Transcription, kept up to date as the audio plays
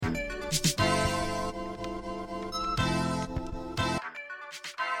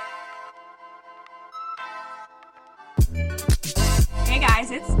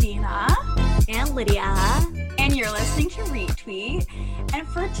It's Dina. And Lydia. And you're listening to Retweet. And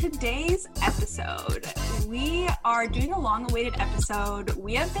for today's episode, we are doing a long-awaited episode.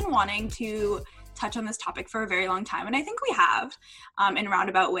 We have been wanting to touch on this topic for a very long time, and I think we have in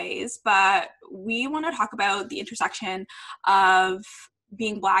roundabout ways, but we want to talk about the intersection of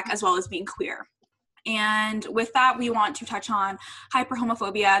being Black as well as being queer. And with that, we want to touch on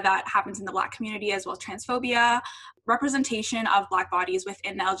hyperhomophobia that happens in the Black community, as well as transphobia, representation of Black bodies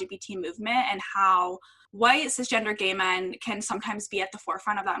within the LGBT movement, and how white cisgender gay men can sometimes be at the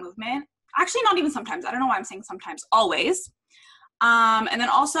forefront of that movement. Actually, not even sometimes. I don't know why I'm saying sometimes. Always. And then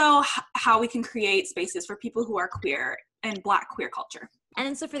also how we can create spaces for people who are queer and Black queer culture.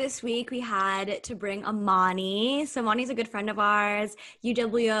 And so for this week, we had to bring Amani. So Amani's a good friend of ours,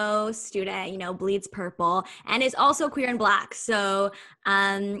 UWO student, bleeds purple, and is also queer and Black. So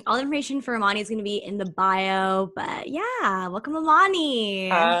all the information for Amani is going to be in the bio. But yeah, welcome Amani.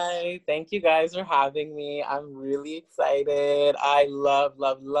 Hi, thank you guys for having me. I'm really excited. I love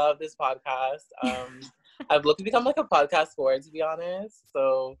this podcast. I've looked to become like a podcast whore, to be honest.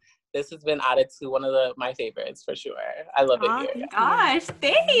 So this has been added to one of my favorites for sure. I love it here. Gosh,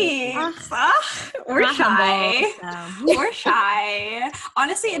 thanks. We're shy. We're shy.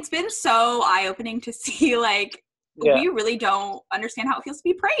 Honestly, it's been so eye-opening to see we really don't understand how it feels to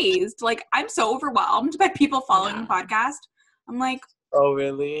be praised. Like, I'm so overwhelmed by people following the podcast. I'm like, oh,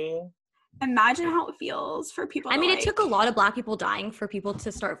 really? Imagine how it feels for people. It took a lot of Black people dying for people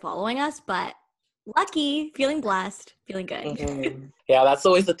to start following us, but lucky, feeling blessed, feeling good. Mm-hmm. Yeah, that's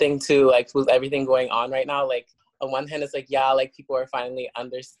always the thing too, with everything going on right now. On one hand, it's people are finally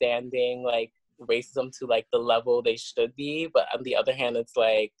understanding racism to the level they should be, but on the other hand, it's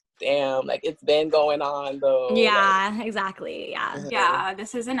damn, it's been going on though. Yeah, exactly. Yeah. Mm-hmm. Yeah,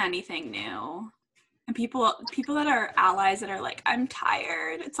 this isn't anything new. And people that are allies that are I'm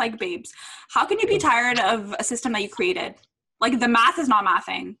tired. It's babes, how can you be tired of a system that you created? The math is not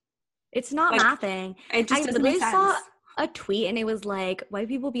mathing. It's not mathing. It just doesn't make sense. Saw a tweet and it was white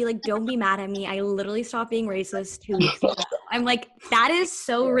people be don't be mad at me. I literally stopped being racist 2 weeks ago. I'm that is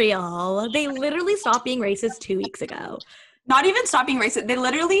so real. They literally stopped being racist 2 weeks ago. Not even stop being racist. They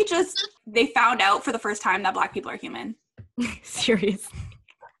literally they found out for the first time that Black people are human. Serious.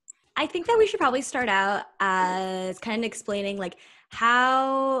 I think that we should probably start out as kind of explaining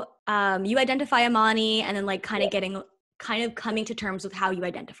how you identify Amani, and then kind of coming to terms with how you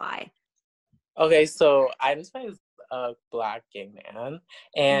identify. Okay, so I identify as a Black gay man,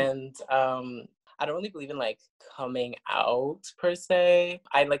 and I don't really believe in coming out per se.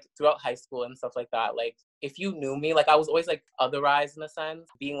 I throughout high school and stuff like that, if you knew me, I was always otherized in a sense,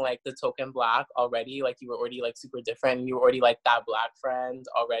 being the token Black already, you were already super different, and you were already that Black friend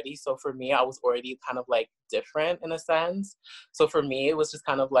already. So for me, I was already kind of different in a sense. So for me, it was just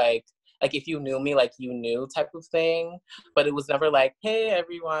kind of if you knew me, you knew type of thing, but it was never hey,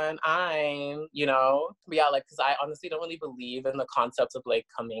 everyone, I'm, But yeah, because I honestly don't really believe in the concept of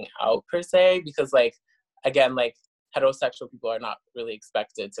coming out per se, because again, heterosexual people are not really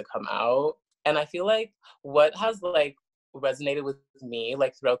expected to come out. And I feel what has resonated with me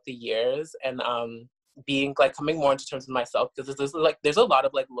throughout the years, and being coming more into terms with myself, because there's a lot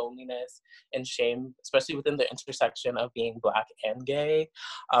of loneliness and shame, especially within the intersection of being Black and gay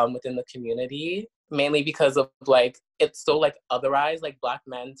within the community, mainly because of it's so otherized. Black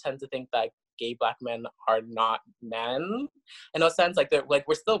men tend to think that gay Black men are not men in a sense, they're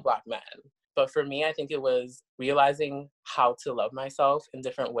we're still Black men. But for me, I think it was realizing how to love myself in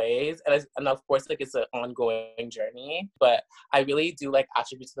different ways. And of course, it's an ongoing journey. But I really do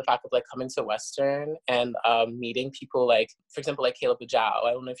attribute to the fact of coming to Western and meeting people for example, Caleb Bajau.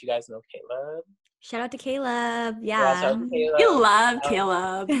 I don't know if you guys know Caleb. Shout out to Caleb. Yeah. Shout out to Caleb. You love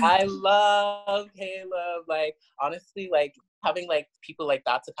Caleb. I love Caleb. Honestly, having people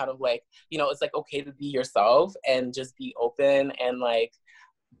that to kind of it's okay to be yourself and just be open and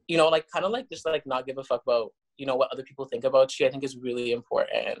kind of just not give a fuck about what other people think about you, I think is really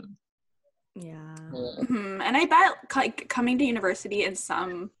important. Yeah. Mm-hmm. And I bet coming to university in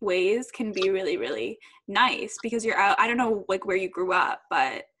some ways can be really, really nice, because you're out. I don't know where you grew up,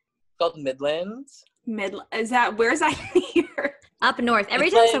 but it's called Midlands. Where is that here? Up north. Every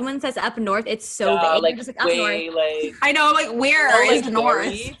time someone says up north, it's so big. Just up north. I know, where is north?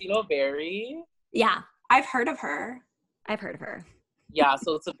 Barrie? You know Barrie? Yeah. I've heard of her. Yeah,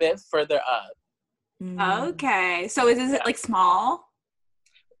 so it's a bit further up. Okay. So is it small?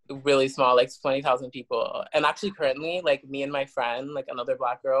 Really small, 20,000 people. And actually currently, me and my friend, another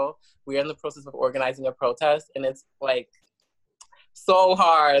Black girl, we're in the process of organizing a protest, and it's so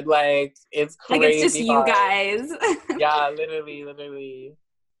hard. It's crazy. It's just hard. You guys. Yeah, literally.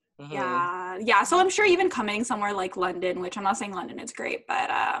 Yeah. So I'm sure even coming somewhere like London, which I'm not saying London is great, but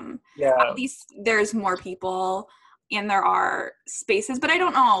at least there's more people and there are spaces. But I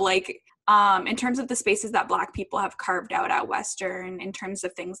don't know, like in terms of the spaces that Black people have carved out at Western, in terms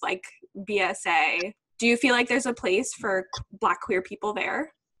of things like BSA, do you feel like there's a place for Black queer people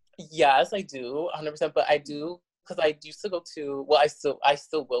there? Yes, I do, 100%. But I do, because I used to go to, well, I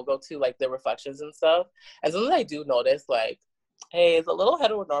still will go to like the reflections and stuff. And sometimes I do notice like, hey, it's a little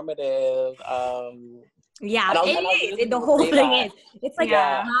heteronormative. Yeah, and I'll it literally is. The whole say thing that. is, it's like,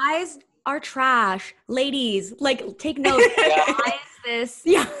 Yeah. guys are trash. Ladies, like, take notes. Yeah. Why is this?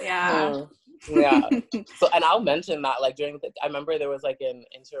 Yeah. Yeah. Yeah. So, and I'll mention that like I remember there was like an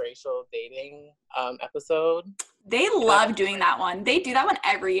interracial dating episode. They love doing that one. They do that one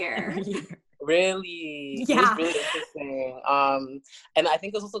every year. Really? Yeah. It was really interesting. And I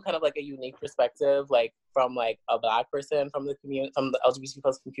think it's also kind of like a unique perspective, like from like a Black person from the community, from the LGBT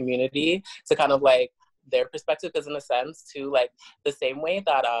plus community, to kind of like their perspective, because in a sense too, like the same way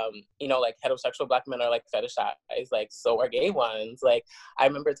that you know, like heterosexual Black men are like fetishized, like so are gay ones. Like I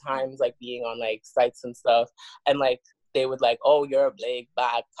remember times like being on like sites and stuff, and like they would like, oh, you're a big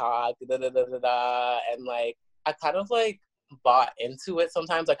Black cock, da da da da da, and like I kind of like bought into it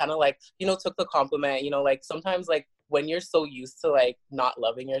sometimes. I kind of like, you know, took the compliment, you know, like sometimes like when you're so used to like not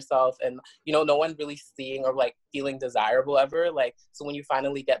loving yourself and, you know, no one really seeing or like feeling desirable ever, like, so when you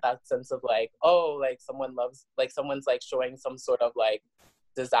finally get that sense of like, oh, like someone loves, like someone's like showing some sort of like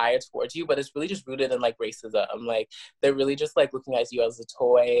desire towards you, but it's really just rooted in like racism. Like they're really just like looking at you as a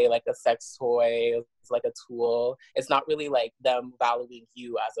toy, like a sex toy, it's like a tool. It's not really like them valuing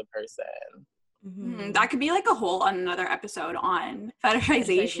you as a person. Mm-hmm. That could be like a whole another episode on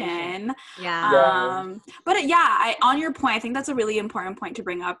fetishization. Yeah. But yeah, on your point, I think that's a really important point to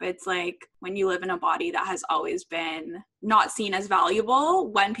bring up. It's like when you live in a body that has always been not seen as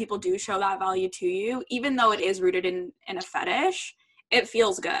valuable, when people do show that value to you, even though it is rooted in a fetish, it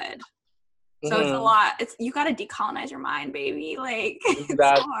feels good. So it's a lot. You got to decolonize your mind, baby. Like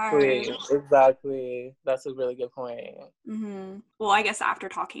Exactly. That's a really good point. Well, I guess after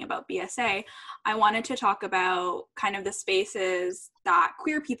talking about BSA, I wanted to talk about kind of the spaces that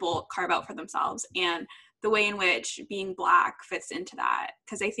queer people carve out for themselves and the way in which being Black fits into that.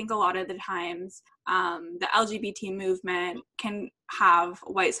 Because I think a lot of the times the LGBT movement can have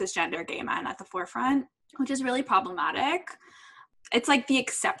white cisgender gay men at the forefront, which is really problematic. It's like the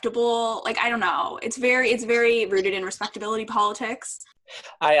acceptable, like, I don't know. It's very rooted in respectability politics.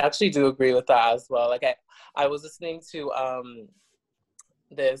 I actually do agree with that as well. Like I was listening to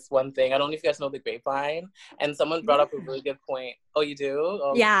this one thing. I don't know if you guys know The Grapevine, and someone brought up a really good point. Oh, you do?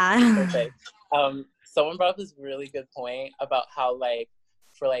 Oh, yeah. Perfect. Someone brought up this really good point about how like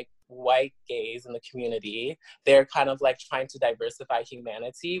for like white gays in the community, they're kind of like trying to diversify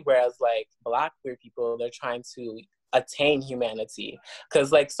humanity, whereas like Black queer people, they're trying to attain humanity,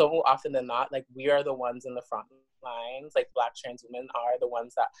 because like so often than not, like we are the ones in the front lines, like Black trans women are the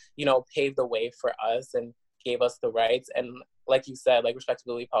ones that, you know, paved the way for us and gave us the rights. And like you said, like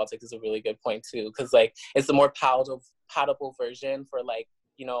respectability politics is a really good point too, because like it's the more palatable version for like,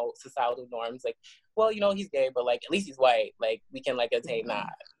 you know, societal norms, like, well, you know, he's gay, but like at least he's white, like we can like attain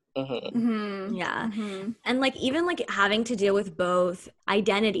that. Yeah. And like even like having to deal with both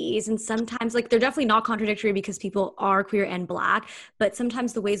identities, and sometimes like they're definitely not contradictory because people are queer and Black, but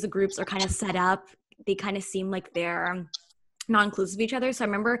sometimes the ways the groups are kind of set up, they kind of seem like they're not inclusive of each other. So I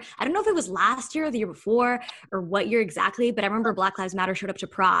remember, I don't know if it was last year or the year before or what year exactly, but I remember Black Lives Matter showed up to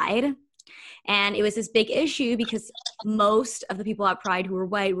Pride. And it was this big issue because most of the people at Pride who were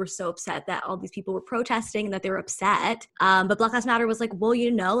white were so upset that all these people were protesting and that they were upset. But Black Lives Matter was like, well,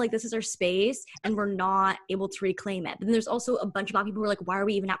 you know, like this is our space and we're not able to reclaim it. But then there's also a bunch of Black people who are like, why are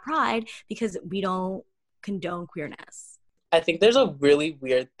we even at Pride? Because we don't condone queerness. I think there's a really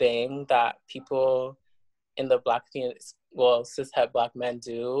weird thing that people in the Black community, well, cishet Black men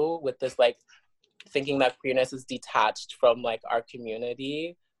do with this, like thinking that queerness is detached from like our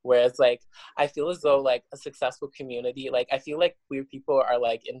community. Whereas like I feel as though like a successful community, like I feel like queer people are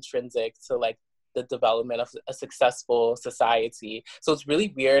like intrinsic to like the development of a successful society. So it's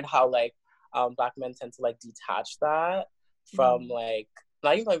really weird how like Black men tend to like detach that from like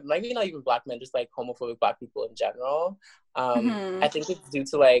not even Black men, just like homophobic Black people in general. I think it's due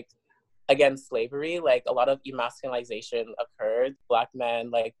to like, again, slavery. Like a lot of emasculization occurred. Black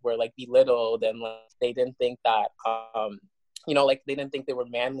men like were like belittled, and like they didn't think that you know, like they didn't think they were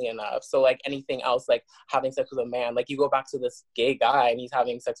manly enough. So like anything else, like having sex with a man, like you go back to this gay guy and he's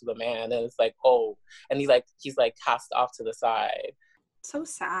having sex with a man, and it's like, oh, and he's like cast off to the side. So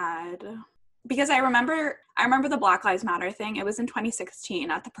sad. because I remember the Black Lives Matter thing. It was in 2016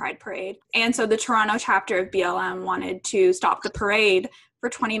 at the Pride Parade. And so the Toronto chapter of BLM wanted to stop the parade for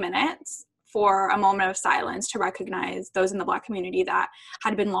 20 minutes for a moment of silence to recognize those in the Black community that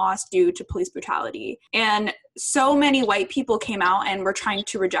had been lost due to police brutality. And so many white people came out and were trying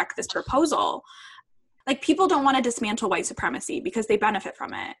to reject this proposal. Like, people don't want to dismantle white supremacy because they benefit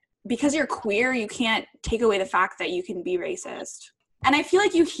from it. Because you're queer, you can't take away the fact that you can be racist. And I feel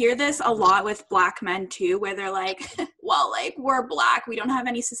like you hear this a lot with Black men too, where they're like, well, like, we're Black, we don't have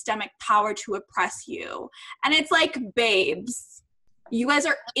any systemic power to oppress you. And it's like, babes, you guys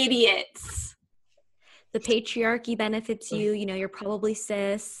are idiots. The patriarchy benefits you, you know, you're probably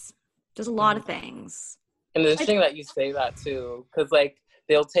cis. There's a lot of things. And it's interesting that you say that too, because like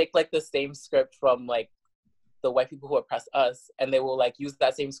they'll take like the same script from like the white people who oppress us, and they will like use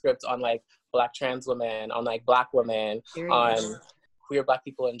that same script on like Black trans women, on like Black women, on queer Black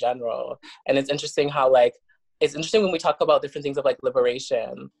people in general. And it's interesting how like, it's interesting when we talk about different things of like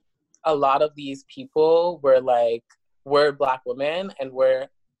liberation, a lot of these people were Black women and were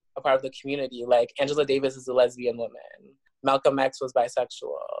a part of the community. Like Angela Davis is a lesbian woman. Malcolm X was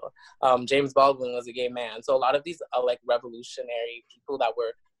bisexual. James Baldwin was a gay man. So a lot of these are like revolutionary people that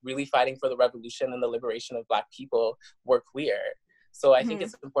were really fighting for the revolution and the liberation of Black people were queer. So I think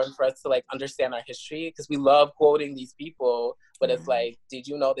it's important for us to like understand our history, because we love quoting these people, but it's like, did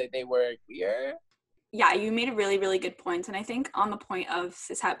you know that they were queer? Yeah, you made a really, really good point. And I think on the point of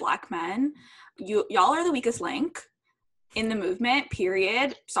cishet Black men, y'all are the weakest link in the movement,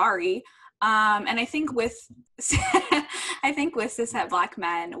 period. Sorry. And I think with cishet Black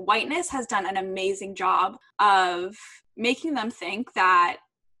men, whiteness has done an amazing job of making them think that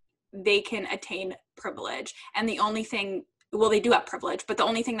they can attain privilege. And the only thing, well, they do have privilege, but the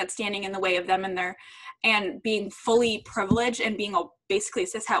only thing that's standing in the way of them and being fully privileged and being basically a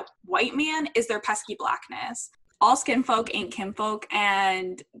cishet white man is their pesky Blackness. All skin folk ain't kinfolk,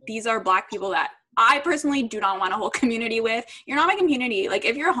 and these are Black people that I personally do not want a whole community with. You're not my community. Like,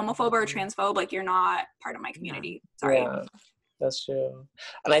 if you're a homophobe or a transphobe, like, you're not part of my community. Sorry. Yeah, that's true.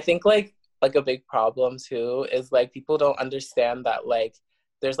 And I think like a big problem too is like people don't understand that like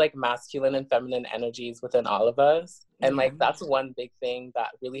there's like masculine and feminine energies within all of us. And like that's one big thing that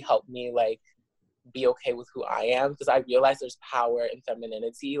really helped me like be okay with who I am, because I realized there's power in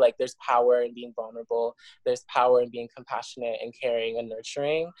femininity. Like there's power in being vulnerable, there's power in being compassionate and caring and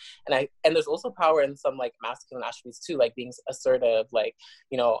nurturing, and there's also power in some like masculine attributes too, like being assertive, like,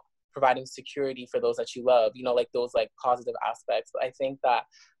 you know, providing security for those that you love, you know, like those like positive aspects. But I think that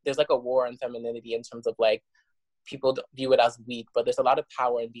there's like a war on femininity in terms of like people view it as weak, but there's a lot of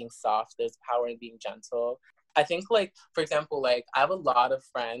power in being soft, there's power in being gentle. I think, like, for example, like, I have a lot of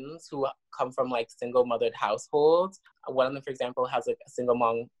friends who come from, like, single-mothered households. One of them, for example, has, like, a single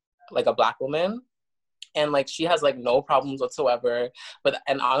mom, like, a Black woman. And, like, she has, like, no problems whatsoever.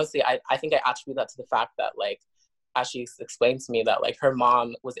 And honestly, I think I attribute that to the fact that, like, as she explained to me, that, like, her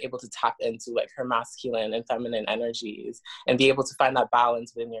mom was able to tap into, like, her masculine and feminine energies and be able to find that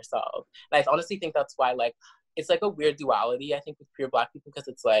balance within yourself. And I honestly think that's why, like, it's, like, a weird duality, I think, with queer Black people, because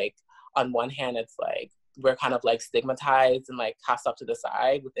it's, like, on one hand, it's, like, we're kind of like stigmatized and like cast off to the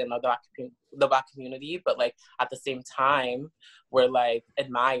side within the Black community, but like at the same time we're like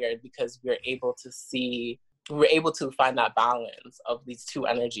admired because we're able to find that balance of these two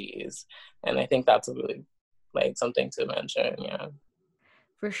energies. And I think that's a really like something to mention. Yeah,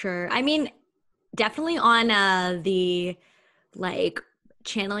 for sure. I mean, definitely on the like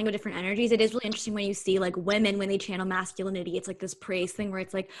channeling of different energies, it is really interesting when you see like women, when they channel masculinity, it's like this praise thing where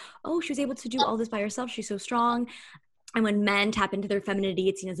it's like, oh, she was able to do all this by herself, she's so strong. And when men tap into their femininity,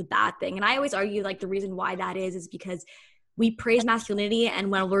 it's seen as a bad thing. And I always argue like the reason why that is because we praise masculinity,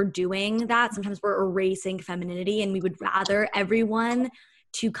 and when we're doing that, sometimes we're erasing femininity, and we would rather everyone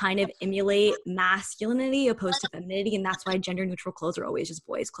to kind of emulate masculinity opposed to femininity. And that's why gender neutral clothes are always just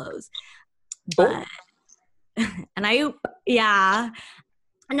boys' clothes. But another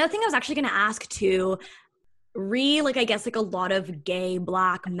thing I was actually going to ask too, like, I guess, like a lot of gay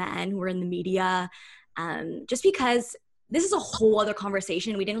Black men who are in the media, just because this is a whole other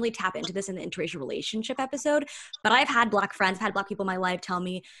conversation. We didn't really tap into this in the interracial relationship episode, but I've had Black friends, I've had Black people in my life tell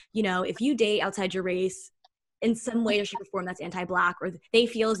me, you know, if you date outside your race in some way or shape or form that's anti-Black, or they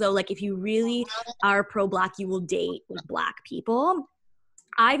feel as though like if you really are pro-Black, you will date like Black people.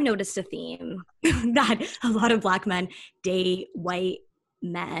 I've noticed a theme that a lot of Black men date white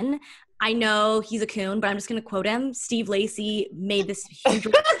men. I know he's a coon, but I'm just going to quote him. Steve Lacy made this huge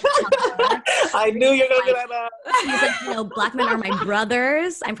I knew you were going to get that. He's like, you know, Black men are my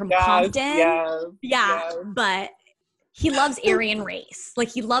brothers. I'm from Compton. But he loves Aryan race. Like,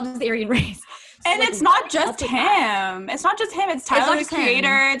 he loves the Aryan race. So, and like, it's not what's just up with him. that? It's not just him. It's It's not Tyler, the just him.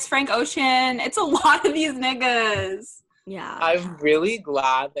 Creator. It's Frank Ocean. It's a lot of these niggas. Yeah. I'm really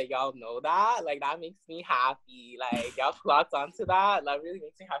glad that y'all know that. Like, that makes me happy. Like, y'all clocked onto that. That really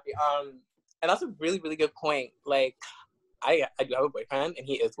makes me happy. And that's a really, really good point. Like, I do have a boyfriend, and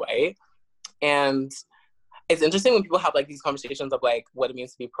he is white. And it's interesting when people have, like, these conversations of, like, what it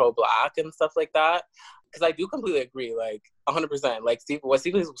means to be pro-Black and stuff like that. Because I do completely agree, like, 100%. Like, what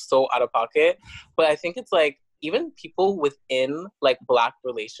Steve is so out of pocket. But I think it's, like, even people within, like, Black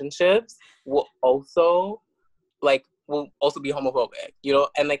relationships will also be homophobic, you know?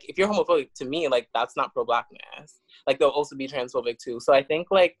 And, like, if you're homophobic, to me, like, that's not pro-Blackness. Like, they'll also be transphobic, too. So I think,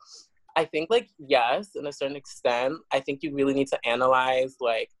 yes, in a certain extent, I think you really need to analyze,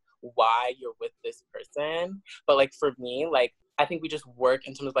 like, why you're with this person. But, like, for me, like, I think we just work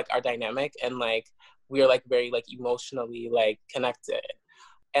in terms of, like, our dynamic, and, like, we are, like, very, like, emotionally, like, connected.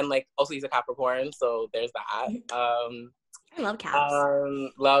 And, like, also he's a Capricorn, so there's that. I love Caps.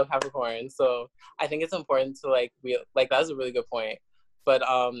 Love Capricorn. So I think it's important to, like, that's a really good point. But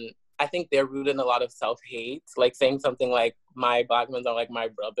I think they're rooted in a lot of self-hate, like saying something like, my Black men are like my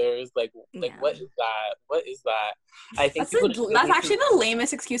brothers. Like, what is that? What is that? I think that's actually the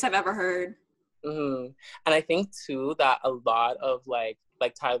lamest excuse I've ever heard. Mm-hmm. And I think, too, that a lot of, like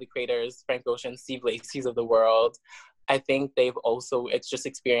Tyler, the Creators, Frank Ocean, Steve Lacy's of the world, I think they've also, it's just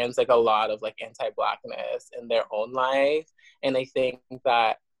experienced, like, a lot of, like, anti-Blackness in their own life. And I think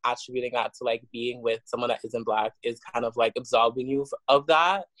that attributing that to, like, being with someone that isn't Black is kind of, like, absolving you of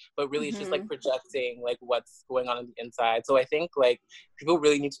that. But really, it's just, like, projecting, like, what's going on the inside. So I think, like, people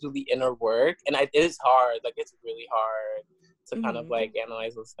really need to do the inner work. And it is hard. Like, it's really hard to kind of, like,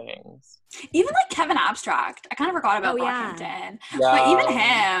 analyze those things. Even, like, Kevin Abstract. I kind of forgot about Brockhampton. Yeah. But even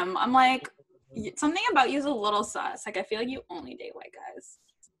him, I'm like, something about you is a little sus. Like, I feel like you only date white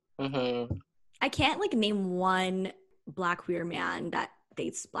guys. Mm-hmm. I can't, like, name one Black queer man that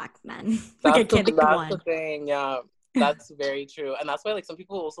dates Black men. Like, I can't think of one. That's the thing, yeah. That's very true. And that's why, like, some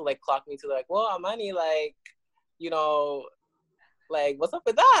people also, like, clock me to, like, well, Amani, like, you know, like, what's up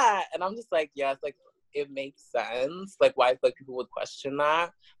with that? And I'm just like, yes, like, it makes sense, like, why, like, people would question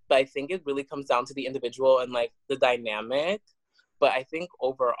that. But I think it really comes down to the individual and, like, the dynamic. But I think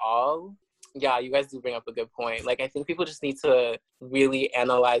overall, yeah, you guys do bring up a good point. Like, I think people just need to really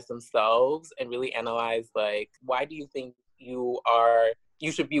analyze themselves and really analyze, like, why do you think you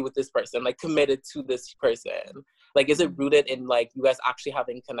should be with this person, like, committed to this person? Like, is it rooted in, like, you guys actually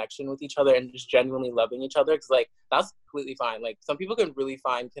having connection with each other and just genuinely loving each other? Because, like, that's completely fine. Like, some people can really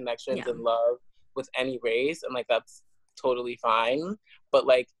find connections and love with any race, and, like, that's totally fine. But,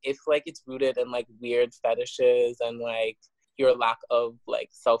 like, if, like, it's rooted in, like, weird fetishes and, like, your lack of, like,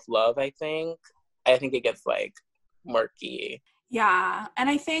 self-love, I think it gets, like, murky. Yeah, and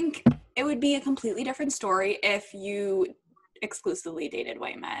I think it would be a completely different story if you exclusively dated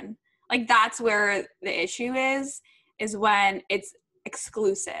white men. Like, that's where the issue is when it's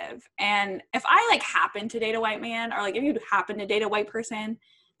exclusive. And if I, like, happen to date a white man, or, like, if you happen to date a white person,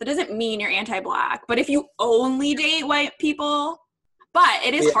 that doesn't mean you're anti-Black. But if you only date white people, but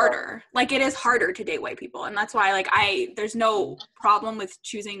it is harder. Like, it is harder to date white people. And that's why, like, there's no problem with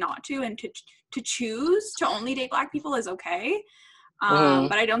choosing not to, and to choose to only date Black people is okay.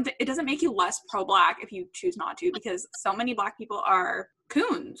 But I don't it doesn't make you less pro-Black if you choose not to, because so many Black people are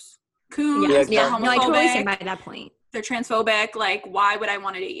coons. They're homophobic. No, I totally stand by that point. They're transphobic. Like, why would I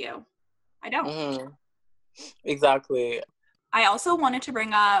want to date you? I don't. Exactly. I also wanted to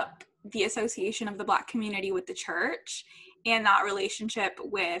bring up the association of the Black community with the church, and that relationship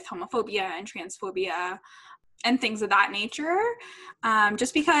with homophobia and transphobia and things of that nature.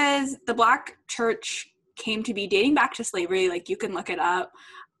 Just because the Black church came to be dating back to slavery, like, you can look it up,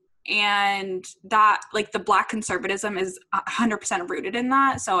 and that, like, the Black conservatism is 100% rooted in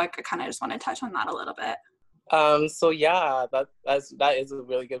that. So I kind of just want to touch on that a little bit. So yeah, that is a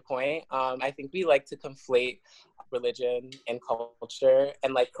really good point. I think we like to conflate religion and culture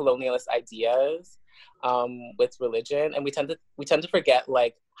and, like, colonialist ideas with religion, and we tend to forget,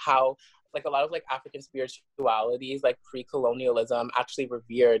 like, how, like, a lot of, like, African spiritualities, like, pre-colonialism, actually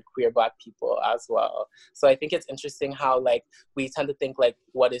revered queer Black people as well. So I think it's interesting how, like, we tend to think, like,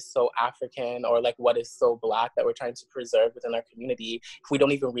 what is so African or, like, what is so Black that we're trying to preserve within our community, if we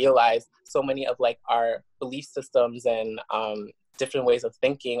don't even realize so many of, like, our belief systems and different ways of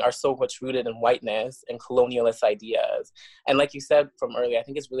thinking are so much rooted in whiteness and colonialist ideas. And like you said from earlier, I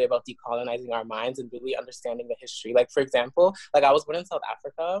think it's really about decolonizing our minds and really understanding the history. Like, for example, like, I was born in South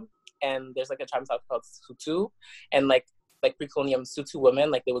Africa, and there's, like, a tribe in South called Sotho, and, like, like pre-colonium Sutu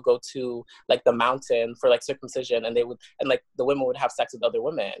women, like they would go to like the mountain for like circumcision, and like the women would have sex with other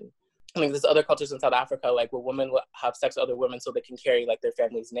women. I mean, there's other cultures in South Africa, like where women will have sex with other women so they can carry like their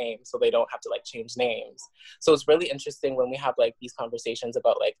family's name, so they don't have to like change names. So it's really interesting when we have like these conversations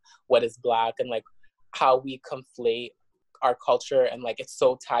about like what is Black and like how we conflate our culture, and like it's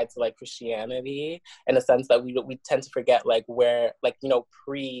so tied to like Christianity in a sense that we tend to forget like where like, you know,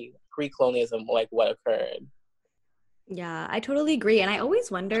 pre-colonialism, like what occurred. Yeah, I totally agree. And I always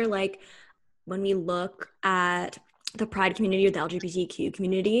wonder, like, when we look at the Pride community or the LGBTQ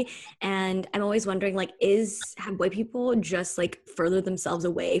community, and I'm always wondering, like, have white people just like furthered themselves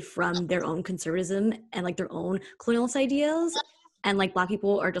away from their own conservatism and like their own colonialist ideals, and like Black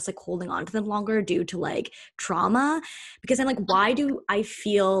people are just like holding on to them longer due to like trauma? Because I'm like, why do I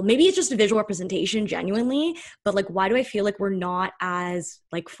feel, maybe it's just a visual representation genuinely, but like why do I feel like we're not as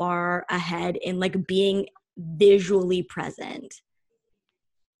like far ahead in like being visually present?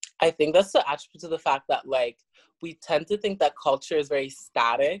 I think that's the attribute to the fact that like we tend to think that culture is very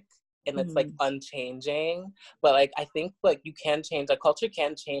static and it's like unchanging, but like I think like you can change, like culture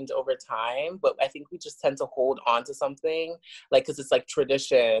can change over time, but I think we just tend to hold on to something like because it's like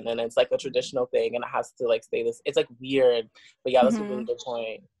tradition and it's like a traditional thing and it has to like stay this. It's like weird, but yeah, that's a really good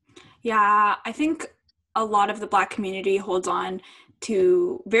point. Yeah, I think a lot of the Black community holds on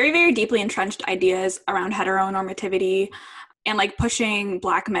to very, very deeply entrenched ideas around heteronormativity and like pushing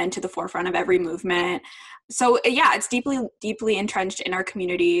Black men to the forefront of every movement. So yeah, it's deeply, deeply entrenched in our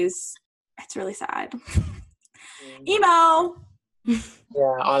communities. It's really sad. Emo.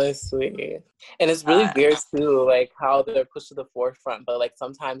 Yeah, honestly. And it's really weird too, like how they're pushed to the forefront, but like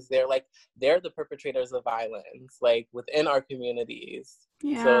sometimes they're the perpetrators of violence, like within our communities.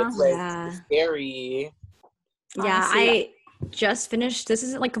 Yeah. So it's like it's scary. Yeah, Honestly, I just finished, this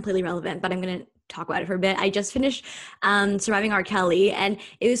isn't like completely relevant, but I'm going to talk about it for a bit. I just finished Surviving R. Kelly, and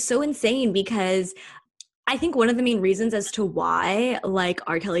it was so insane because I think one of the main reasons as to why like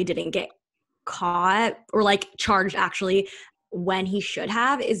R. Kelly didn't get caught or like charged actually when he should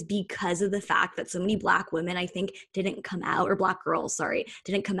have is because of the fact that so many Black women, I think, didn't come out, or Black girls, sorry,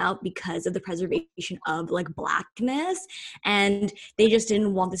 didn't come out because of the preservation of like Blackness. And they just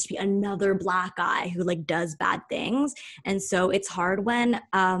didn't want this to be another Black guy who like does bad things. And so it's hard when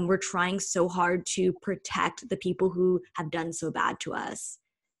we're trying so hard to protect the people who have done so bad to us.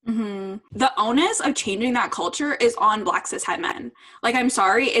 Mm-hmm. The onus of changing that culture is on Black cishet men. Like, I'm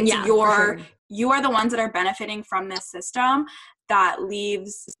sorry, it's you are the ones that are benefiting from this system that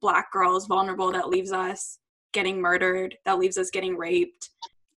leaves Black girls vulnerable, that leaves us getting murdered, that leaves us getting raped.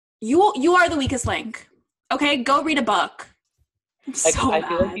 You are the weakest link. Okay, go read a book. Like, I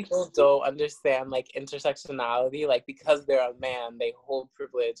feel like people don't understand like intersectionality. Like, because they're a man, they hold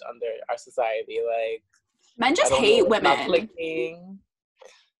privilege under our society. Like, men just hate women.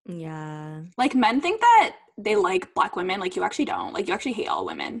 Yeah. Like, men think that they like Black women. Like, you actually don't. Like, you actually hate all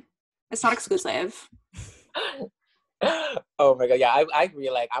women. It's not exclusive. Oh my god, yeah, I agree.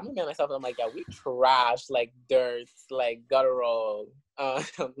 Like, I'm looking at myself and I'm like, yeah, we trash, like dirt, like guttural. No,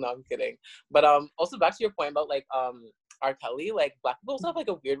 I'm kidding. But also back to your point about like R. Kelly, like Black people also have like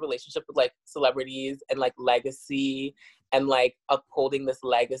a weird relationship with like celebrities and like legacy and like upholding this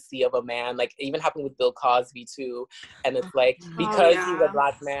legacy of a man. Like it even happened with Bill Cosby too. And it's like because he's a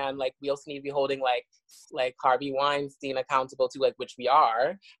Black man, like we also need to be holding like Harvey Weinstein accountable to, like, which we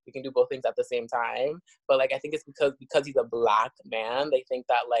are. We can do both things at the same time. But like I think it's because he's a Black man, they think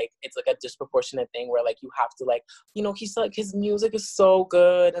that like it's like a disproportionate thing where like you have to like, you know, he's like his music is so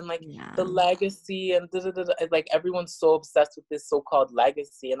good and like the legacy and like everyone's so obsessed with this so-called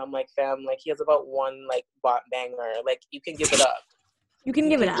legacy. And I'm like, fam, like he has about one like banger. Like you can give it up. You can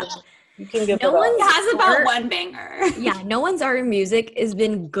give it up. You can give no it one up. has about one banger. Yeah, no one's art music has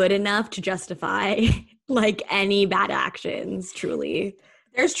been good enough to justify like any bad actions, truly.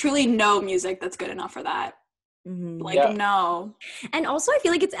 There's truly no music that's good enough for that. Like, no. And also I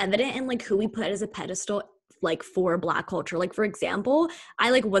feel like it's evident in like who we put as a pedestal like for Black culture. Like for example,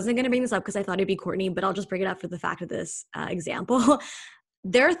 I like wasn't going to bring this up because I thought it'd be Courtney, but I'll just bring it up for the fact of this example.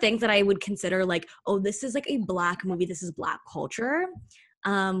 There are things that I would consider like, oh, this is like a Black movie. This is Black culture.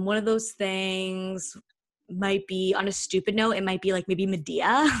 One of those things might be, on a stupid note, it might be like maybe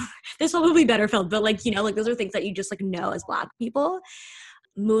Medea. There's probably better films, but like, you know, like those are things that you just like know as Black people.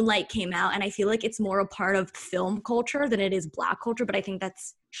 Moonlight came out, and I feel like it's more a part of film culture than it is Black culture, but I think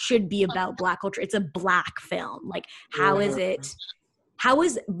that's should be about Black culture. It's a Black film. Like, how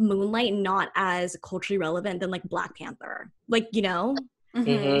is Moonlight not as culturally relevant than like Black Panther? Like, you know?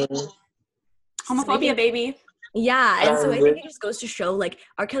 Homophobia, baby. Yeah, and so I think it just goes to show, like,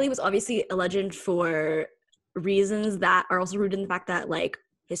 R. Kelly was obviously a legend for reasons that are also rooted in the fact that like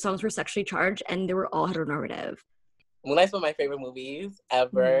his songs were sexually charged and they were all heteronormative. Moonlight's one of my favorite movies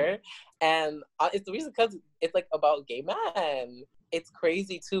ever. And it's the reason because it's like about gay men. It's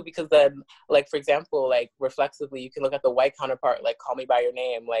crazy too because then, like, for example, like reflexively, you can look at the white counterpart, like Call Me By Your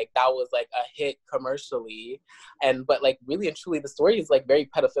Name. Like that was like a hit commercially. But like really and truly the story is like very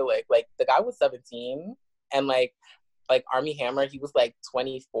pedophilic. Like the guy was 17 and like Armie Hammer, he was like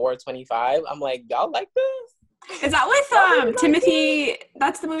 24, 25. I'm like, y'all like this? Is that with Timothy?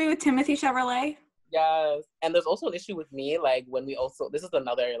 That's the movie with Timothy Chalamet? Yes. And there's also an issue with me, like when we also, this is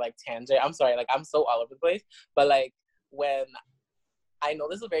another like tangent. I'm sorry, like I'm so all over the place. But like when, I know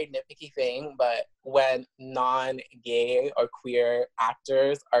this is a very nitpicky thing, but when non-gay or queer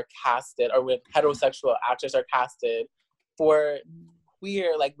actors are casted, or when heterosexual actors are casted for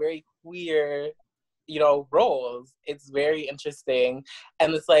queer, like very queer, you know, roles, it's very interesting.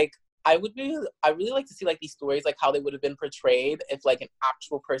 And it's like, I really like to see like these stories, like how they would have been portrayed if like an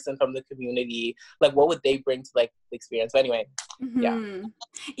actual person from the community, like what would they bring to like the experience. But anyway, yeah.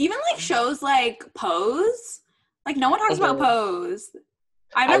 Even like shows like Pose, like no one talks about Pose.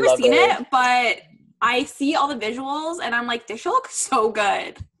 I've never seen it, but I see all the visuals and I'm like, this show looks so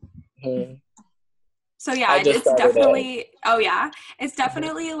good. So yeah, it's definitely, it's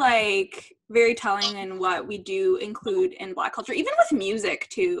definitely like very telling in what we do include in Black culture, even with music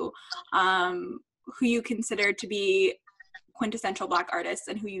too, who you consider to be quintessential Black artists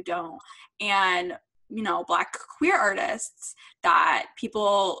and who you don't. And, you know, Black queer artists that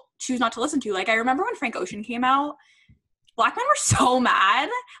people choose not to listen to. Like I remember when Frank Ocean came out, Black men were so mad.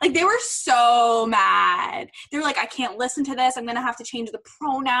 Like they were so mad. They were like, I can't listen to this. I'm going to have to change the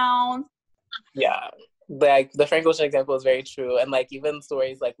pronouns. Yeah. Like the Frank Ocean example is very true. And like even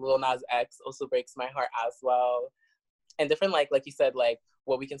stories like Lil Nas X also breaks my heart as well. And different like you said, like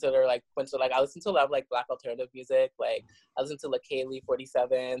what we consider like quintessential. Like I listen to a lot of like Black alternative music. Like I listen to like Kaylee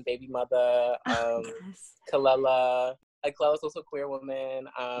 47, Baby Mother, Kalela. Like Kalela's also a queer woman.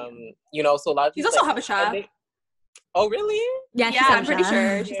 You know, so a lot of She's also Habesha. Oh really? Yeah, I'm pretty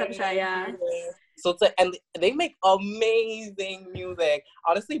sure she's Habesha. Yeah. So and they make amazing music.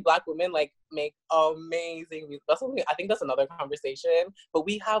 Honestly, Black women like make amazing music. That's something, I think that's another conversation. But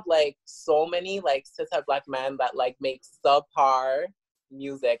we have like so many like cishet Black men that like make subpar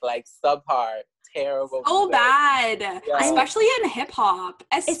music, like subpar, terrible. Oh, music. Bad, yeah. Especially in hip hop.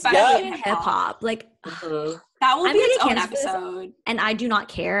 Especially in hip hop, like. That will be its own episode. And I do not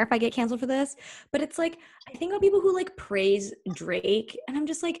care if I get canceled for this. But it's like, I think about people who like praise Drake, and I'm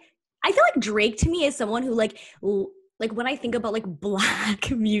just like, I feel like Drake to me is someone who like when I think about like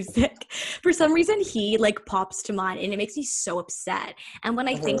Black music, for some reason he like pops to mind and it makes me so upset. And when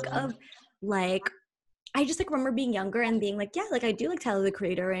I think of like, I just like remember being younger and being like, yeah, like I do like Tyler the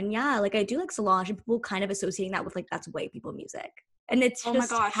Creator, and yeah, like I do like Solange, and people kind of associating that with like that's white people music. And it's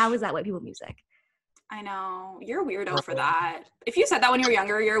just, how is that white people music? I know. You're a weirdo for that. If you said that when you were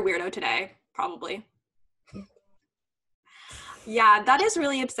younger, you're a weirdo today, probably. Yeah, that is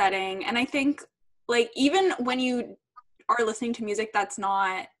really upsetting. And I think, like, even when you are listening to music that's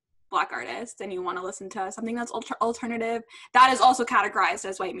not Black artists and you want to listen to something that's alternative, that is also categorized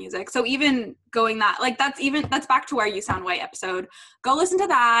as white music. So even going that, like, that's back to our You Sound White episode. Go listen to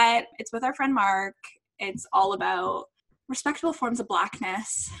that. It's with our friend Mark. It's all about respectable forms of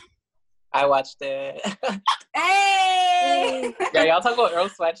Blackness. I watched it. Hey! Yeah, y'all talk about Earl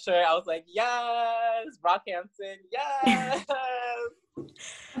Sweatshirt. I was like, yes! Brockhampton, yes!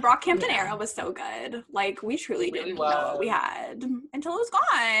 Brockhampton era was so good. Like, we truly didn't know what we had until it was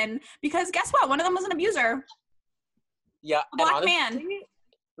gone. Because guess what? One of them was an abuser. Yeah. A Black man.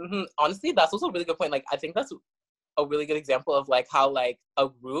 Honestly, that's also a really good point. Like, I think that's a really good example of, like, how, like, a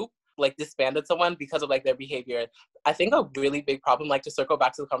group like disbanded someone because of like their behavior. I think a really big problem, like to circle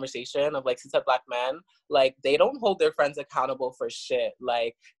back to the conversation of like cishet Black men, like they don't hold their friends accountable for shit.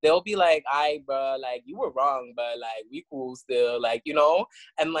 Like they'll be like, bruh, like you were wrong, but like we cool still, like, you know?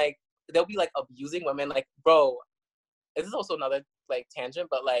 And like they'll be like abusing women. Like, bro, this is also another like tangent,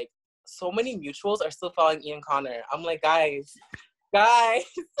 but like so many mutuals are still following Ian Connor. I'm like, guys.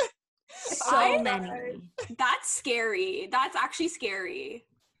 So many. That's scary. That's actually scary.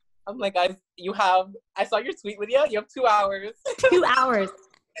 I'm like, guys, I saw your tweet, Lydia. You have 2 hours. 2 hours.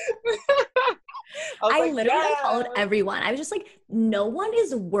 I literally followed everyone. I was just like, no one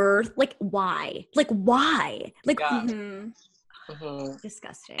is worth, like, why? Like, why? Like,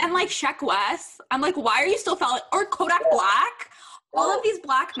 disgusting. And like Sheck West, I'm like, why are you still following? Or Kodak Black. All of these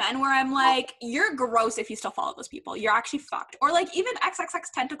Black men where I'm like, you're gross if you still follow those people. You're actually fucked. Or like even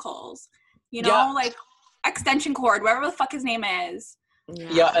XXX Tentacles, you know, like Extension Cord, whatever the fuck his name is.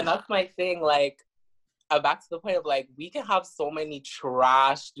 Yeah, and that's my thing. Like, back to the point of like, we can have so many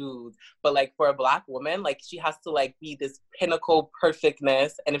trash dudes, but like for a Black woman, like she has to like be this pinnacle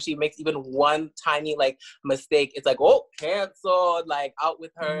perfectness, and if she makes even one tiny like mistake, it's like, oh, canceled, like out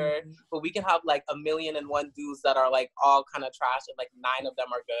with her. But we can have like 1,000,001 dudes that are like all kind of trash, and like 9 of them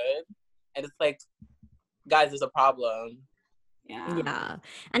are good, and it's like, guys, there's a problem. Yeah.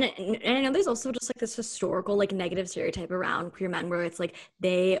 And I know there's also just like this historical like negative stereotype around queer men where it's like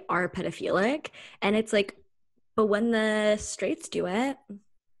they are pedophilic, and it's like, but when the straights do it,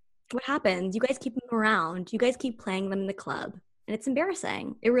 what happens? You guys keep them around. You guys keep playing them in the club. And it's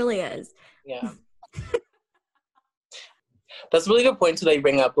embarrassing. It really is. Yeah. That's a really good point that you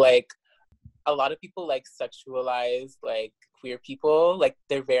bring up. Like, a lot of people like sexualize like queer people. Like,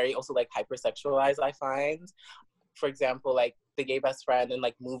 they're very also like hypersexualized, I find. For example, like the gay best friend in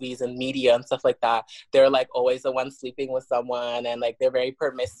like movies and media and stuff like that, they're like always the one sleeping with someone, and like they're very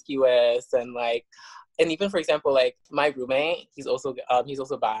promiscuous, and like, and even for example, like my roommate, he's also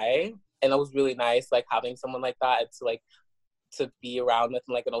bi, and it was really nice like having someone like that to be around with,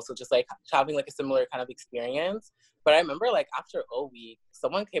 and like, and also just like having like a similar kind of experience. But I remember like after O Week,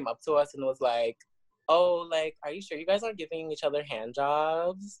 someone came up to us and was like, oh, like, are you sure you guys aren't giving each other hand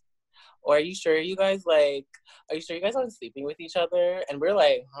jobs? Or are you sure you guys aren't sleeping with each other? And we're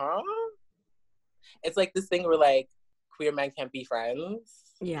like, huh? It's like this thing where like queer men can't be friends.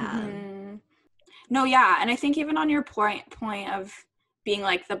 Yeah. Mm-hmm. No, yeah. And I think even on your point of being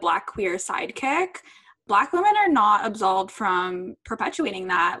like the Black queer sidekick, Black women are not absolved from perpetuating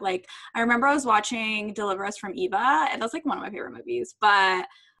that. Like, I remember I was watching Deliver Us from Eva, and that's like one of my favorite movies, but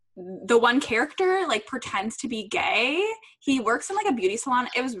the one character like pretends to be gay. He works in like a beauty salon.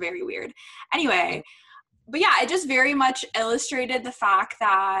 It was very weird. Anyway, but yeah, it just very much illustrated the fact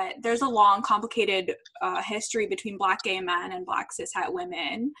that there's a long, complicated history between Black gay men and Black cishet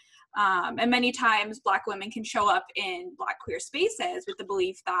women. And many times Black women can show up in Black queer spaces with the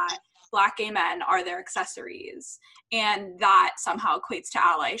belief that Black gay men are their accessories, and that somehow equates to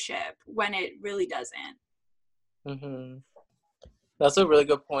allyship when it really doesn't. Mm-hmm. That's a really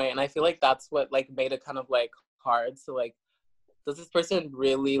good point. And I feel like that's what like made it kind of like hard. So like, does this person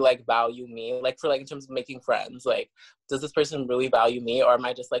really like value me? Like for like in terms of making friends, like, does this person really value me? Or am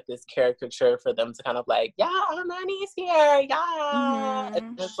I just like this caricature for them to kind of like, yeah, Amani's here, yeah. Mm-hmm.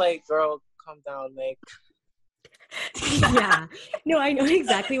 And it's like, girl, calm down, like. Yeah. No, I know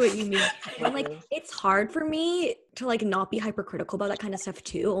exactly what you mean. And like, it's hard for me to like not be hypercritical about that kind of stuff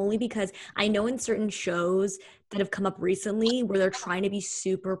too, only because I know in certain shows that have come up recently where they're trying to be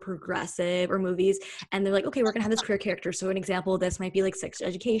super progressive, or movies, and they're like, okay, we're gonna have this queer character. So an example of this might be like Sex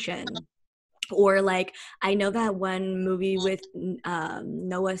Education. Or like, I know that one movie with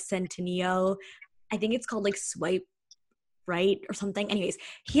Noah Centineo, I think it's called like Swipe Right or something. Anyways,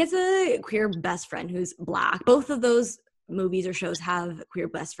 he has a queer best friend who's Black. Both of those movies or shows have queer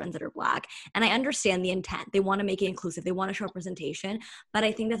best friends that are Black, and I understand the intent. They want to make it inclusive, they want to show representation, but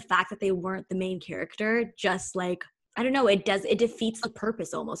I think the fact that they weren't the main character, just like, I don't know, it defeats the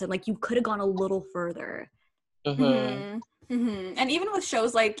purpose almost, and like you could have gone a little further. Mm-hmm. Mm-hmm. And even with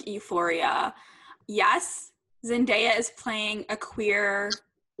shows like Euphoria, yes, Zendaya is playing a queer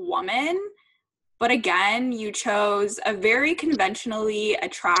woman, but again, you chose a very conventionally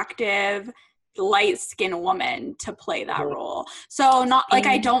attractive, light-skinned woman to play that role. So not like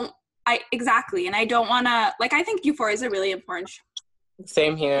exactly. And I don't want to, like, I think Euphoria is a really important show.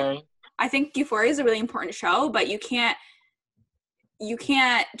 Same here. I think Euphoria is a really important show, but you can't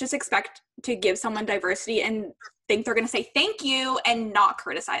just expect to give someone diversity and think they're going to say thank you and not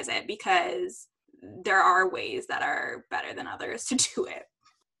criticize it, because there are ways that are better than others to do it.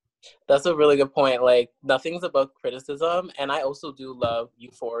 That's a really good point. Like, nothing's above criticism, and I also do love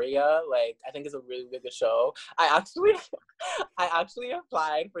Euphoria. Like, I think it's a really, really good show. I actually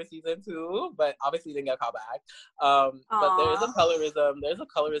applied for season 2, but obviously didn't get a call back. But there's a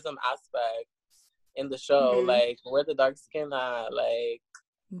colorism aspect in the show. Mm-hmm. Like, where the dark skin at? Like,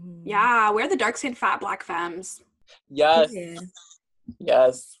 yeah, where the dark skinned fat Black femmes. Yes. Yeah.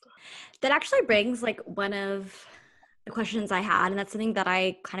 Yes. That actually brings like one of the questions I had, and that's something that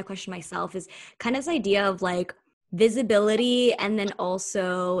I kind of question myself, is kind of this idea of like visibility, and then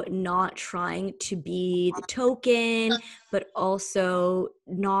also not trying to be the token, but also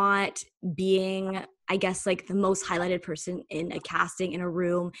not being, I guess, like the most highlighted person in a casting, in a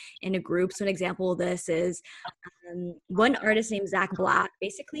room, in a group. So an example of this is one artist named Zach Black.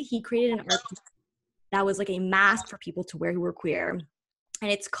 Basically, he created an art that was like a mask for people to wear who were queer.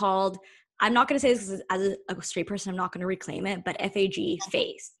 And it's called, I'm not going to say this as a straight person, I'm not going to reclaim it, but FAG,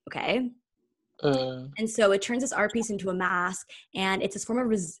 face, okay? And so it turns this art piece into a mask, and it's this form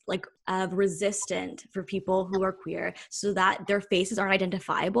of of resistant for people who are queer, so that their faces aren't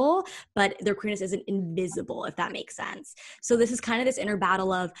identifiable, but their queerness isn't invisible, if that makes sense. So this is kind of this inner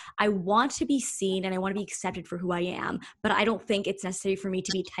battle of, I want to be seen and I want to be accepted for who I am, but I don't think it's necessary for me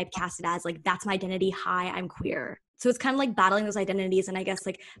to be typecasted as like, that's my identity, hi, I'm queer. So it's kind of like battling those identities. And I guess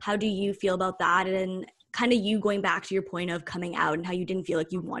like, how do you feel about that? And kind of you going back to your point of coming out and how you didn't feel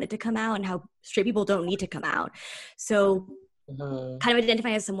like you wanted to come out and how straight people don't need to come out. So kind of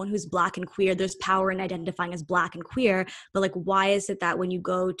identifying as someone who's Black and queer, there's power in identifying as Black and queer, but like, why is it that when you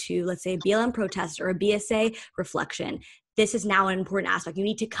go to, let's say, a BLM protest or a BSA reflection, this is now an important aspect. You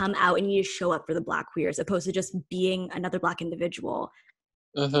need to come out and you need to show up for the Black queers, opposed to just being another Black individual.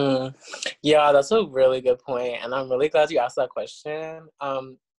 Yeah, that's a really good point. And I'm really glad you asked that question.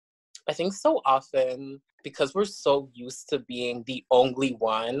 I think so often, because we're so used to being the only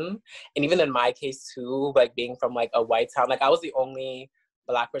one, and even in my case too, like being from like a white town, like I was the only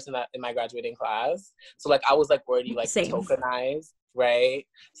Black person in my graduating class. So like I was like already like tokenized, right?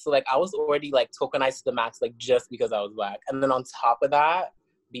 So like I was already like tokenized to the max, like just because I was Black. And then on top of that,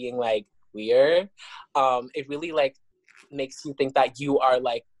 being like queer, it really like makes you think that you are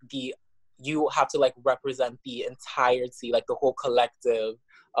like you have to like represent the entirety, like the whole collective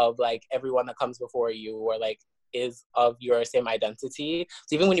of like everyone that comes before you or like is of your same identity.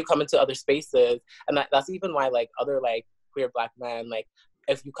 So even when you come into other spaces, and that's even why like other like queer Black men, like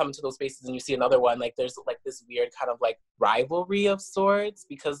if you come into those spaces and you see another one, like there's like this weird kind of like rivalry of sorts,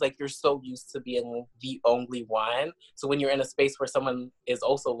 because like you're so used to being the only one. So when you're in a space where someone is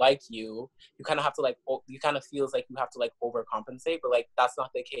also like you kind of have to like, you kind of feels like you have to like overcompensate, but like that's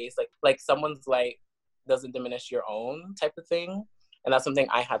not the case. Like someone's like doesn't diminish your own type of thing. And that's something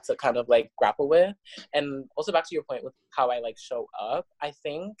I had to kind of like grapple with. And also back to your point with how I like show up, I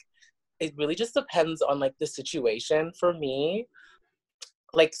think it really just depends on like the situation for me.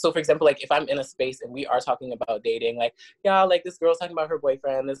 Like, so for example, like if I'm in a space and we are talking about dating, like, yeah, like this girl's talking about her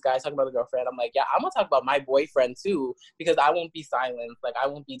boyfriend, this guy's talking about the girlfriend, I'm like, yeah, I'm gonna talk about my boyfriend too, because I won't be silenced. Like I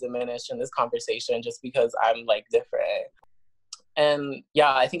won't be diminished in this conversation just because I'm like different. And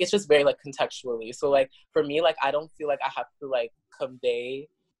yeah, I think it's just very like contextually. So like for me, like I don't feel like I have to like convey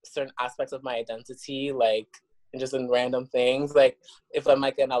certain aspects of my identity, like just in random things. Like if I'm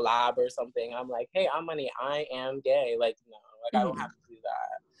like in a lab or something, I'm like, hey, I'm Money, I am gay. Like no, like I don't have to do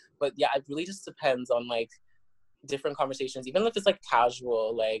that. But yeah, it really just depends on like different conversations, even if it's like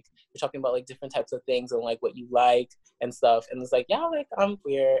casual, like you're talking about like different types of things and like what you like and stuff. And it's like, yeah, like I'm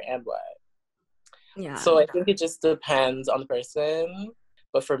queer and what. Yeah. So I think it just depends on the person.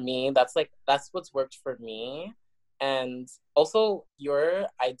 But for me, that's what's worked for me. And also your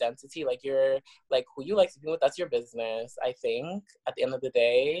identity, like your, like who you like sleeping with, that's your business, I think, at the end of the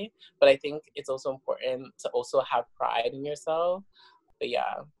day. But I think it's also important to also have pride in yourself. But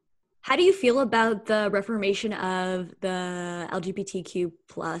yeah. How do you feel about the reformation of the LGBTQ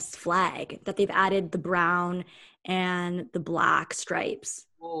plus flag, that they've added the brown and the black stripes?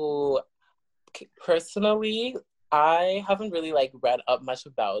 Ooh, personally, I haven't really like read up much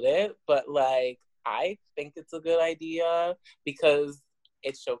about it, but like I think it's a good idea because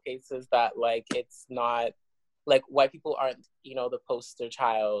it showcases that like it's not like white people aren't, you know, the poster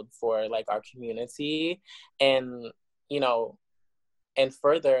child for like our community. And you know, and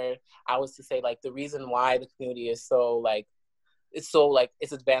further, I was to say like the reason why the community is so like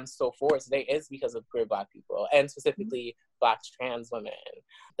it's advanced so forward today is because of queer Black people, and specifically Black trans women,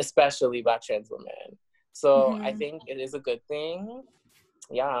 especially Black trans women. So I think it is a good thing.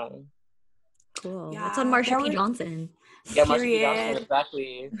 Yeah. Cool. Yeah, that's on Marsha P. Johnson. Yeah, Marsha P. Johnson,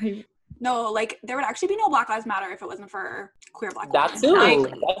 exactly. No, like there would actually be no Black Lives Matter if it wasn't for queer Black that women.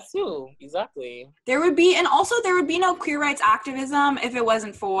 That too, exactly. There would be no queer rights activism if it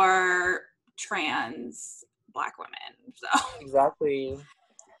wasn't for trans Black women. So exactly,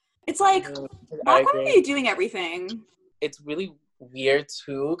 it's like Black women be doing everything. It's really weird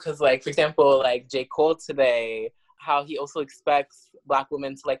too, because like for example, like J. Cole today, how he also expects Black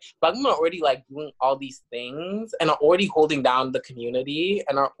women to like, Black women are already like doing all these things and are already holding down the community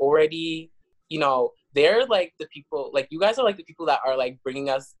and are already, you know, they're like the people, like you guys are like the people that are like bringing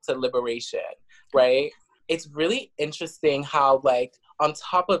us to liberation, right? It's really interesting how like on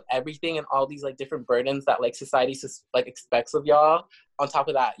top of everything and all these like different burdens that like society like expects of y'all, on top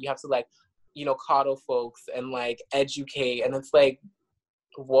of that you have to like, you know, coddle folks and like educate, and it's like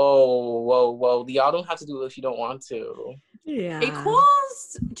whoa, y'all don't have to do it if you don't want to. Yeah.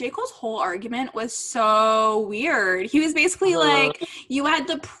 J. Cole's whole argument was so weird. He was basically like, you had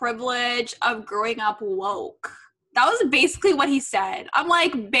the privilege of growing up woke. That was basically what he said. I'm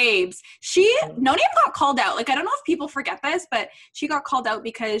like, babes, No Name got called out. Like, I don't know if people forget this, but she got called out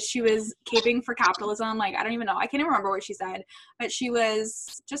because she was caping for capitalism. Like, I don't even know. I can't even remember what she said, but she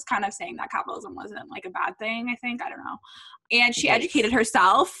was just kind of saying that capitalism wasn't like a bad thing, I think. I don't know. And she educated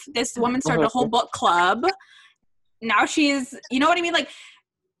herself. This woman started a whole book club. Now she's, you know what I mean? Like,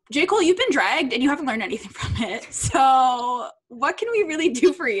 J. Cole, you've been dragged and you haven't learned anything from it. So what can we really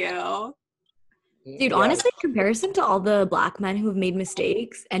do for you? Dude, honestly, in comparison to all the Black men who have made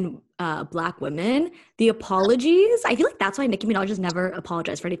mistakes and Black women, the apologies, I feel like that's why Nicki Minaj has never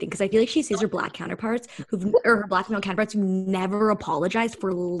apologized for anything, because I feel like she sees her Black counterparts or her Black male counterparts who never apologized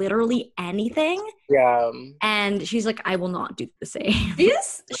for literally anything. Yeah. And she's like, I will not do the same.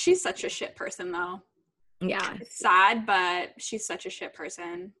 She's such a shit person, though. Yeah. It's sad, but she's such a shit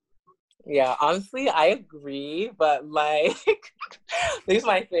person. Yeah, honestly, I agree, but like, here's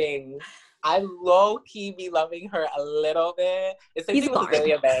my thing. I low-key be loving her a little bit. It's the same thing with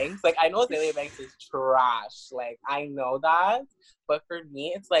Azealia Banks. Like, I know Azealia Banks is trash. Like, I know that. But for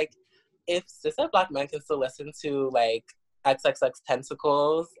me, it's like, if cis-het Black men can still listen to, like, XXX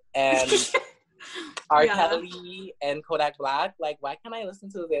Tentacles and R. Kelly and Kodak Black, like, why can't I listen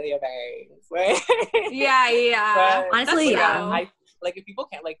to Azealia Banks? Like, yeah. But, honestly, yeah. Like, if people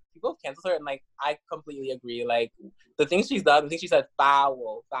can't, like, people cancel her, and, like, I completely agree. Like, the things she's done, the things she said,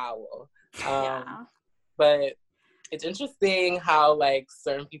 foul. But it's interesting how, like,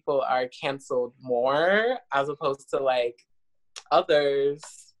 certain people are canceled more as opposed to, like, others.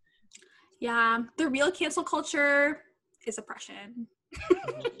 Yeah, the real cancel culture is oppression.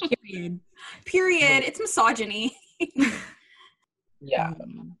 Period. It's misogyny. Yeah.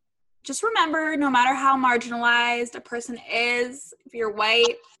 Just remember, no matter how marginalized a person is, if you're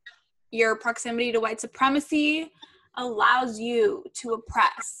white, your proximity to white supremacy allows you to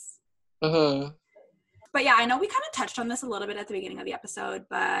oppress. Mm-hmm. But yeah, I know we kind of touched on this a little bit at the beginning of the episode,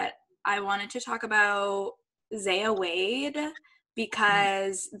 but I wanted to talk about Zaya Wade,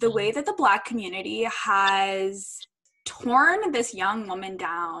 because the way that the Black community has torn this young woman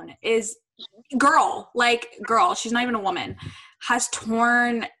down is girl, she's not even a woman, has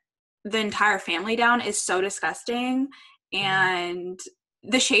torn the entire family down is so disgusting. And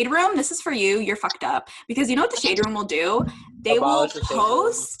the Shade Room, this is for you, you're fucked up, because you know what the Shade Room will do? The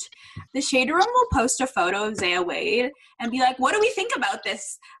Shade Room will post a photo of Zaya Wade and be like, what do we think about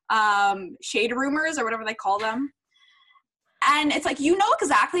this? Shade rumors or whatever they call them. And it's like, you know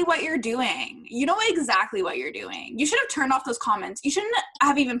exactly what you're doing. You should have turned off those comments. You shouldn't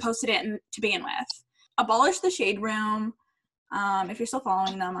have even posted it to begin with. Abolish the Shade Room. If you're still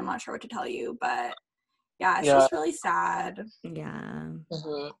following them, I'm not sure what to tell you, but yeah, it's just really sad. Yeah.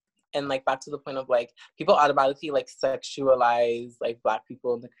 Mm-hmm. And like, back to the point of like, people automatically like sexualize like Black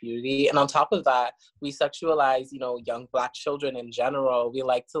people in the community, and on top of that, we sexualize, you know, young Black children in general. We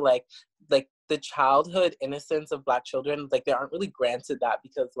like to like the childhood innocence of Black children, like they aren't really granted that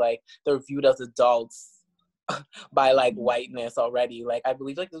because like they're viewed as adults by like whiteness already. Like, I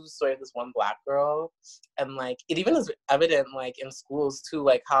believe like there was a story of this one Black girl, and like it even is evident like in schools too,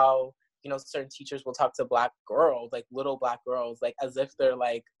 like how, you know, certain teachers will talk to Black girls, like little Black girls, like as if they're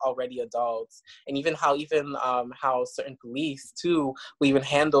like already adults. And even how certain police too will even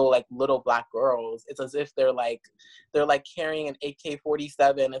handle like little Black girls. It's as if they're like carrying an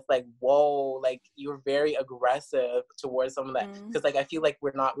AK-47. It's like, whoa, like you're very aggressive towards some of that. Because like I feel like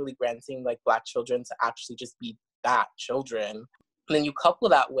we're not really granting like Black children to actually just be that children. And then you couple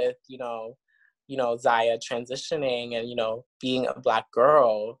that with, you know, Zaya transitioning and, you know, being a Black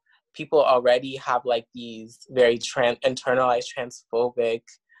girl. People already have like these very internalized transphobic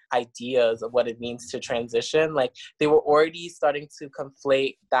ideas of what it means to transition. Like they were already starting to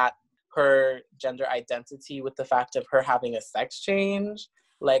conflate that her gender identity with the fact of her having a sex change.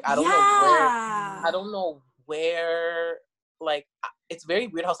 Like I don't know where like it's very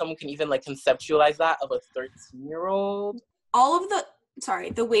weird how someone can even like conceptualize that of a 13-year-old.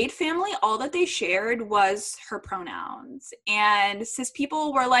 The Wade family, all that they shared was her pronouns. And cis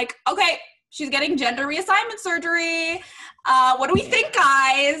people were like, okay, she's getting gender reassignment surgery. What do we think,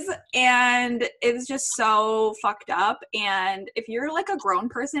 guys? And it was just so fucked up. And if you're like a grown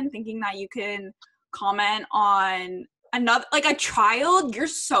person thinking that you can comment on another, like a child, you're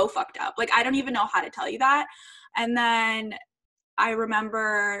so fucked up. Like, I don't even know how to tell you that. And then I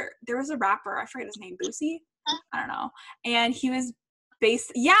remember there was a rapper, I forget his name, Boosie? I don't know. And he was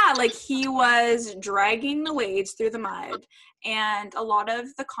he was dragging the Wades through the mud, and a lot of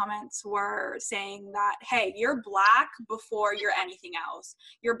the comments were saying that, hey, you're Black before you're anything else.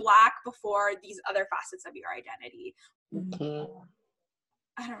 You're Black before these other facets of your identity. Mm-hmm.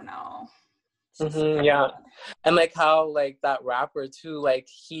 I don't know. Yeah, and like how like that rapper too, like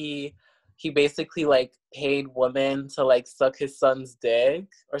he basically like paid women to like suck his son's dick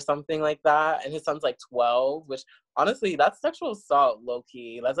or something like that, and his son's like 12, which honestly that's sexual assault, low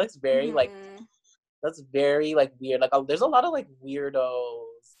key. That's like very like that's very like weird. Like there's a lot of like weirdos.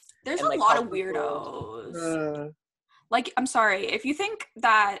 There's and, a like, lot how of people- weirdos. Like, I'm sorry, if you think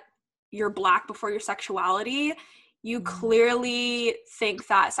that you're Black before your sexuality, you clearly think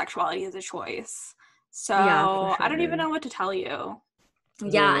that sexuality is a choice. So Yeah, for I don't even sure. know what to tell you.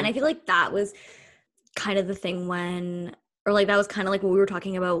 Yeah, and I feel like that was kind of the thing when, or like that was kind of like what we were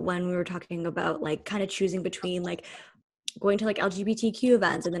talking about when we were talking about like kind of choosing between like going to like LGBTQ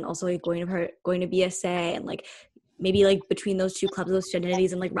events and then also like going to BSA and like maybe like between those two clubs, those two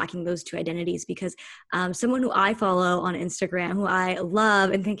identities, and like rocking those two identities. Because someone who I follow on Instagram, who I love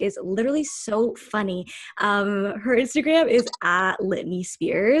and think is literally so funny, her Instagram is at Litany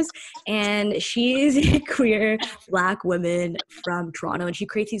Spears, and she's a queer Black woman from Toronto, and she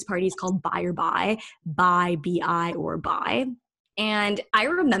creates these parties called Bi or Bi, B-I or Bi. And I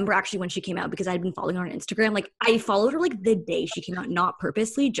remember actually when she came out, because I'd been following her on Instagram, like I followed her like the day she came out, not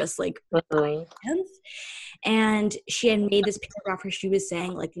purposely, just like by chance. And she had made this paragraph where she was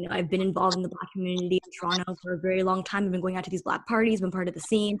saying, like, you know, I've been involved in the Black community in Toronto for a very long time. I've been going out to these Black parties, been part of the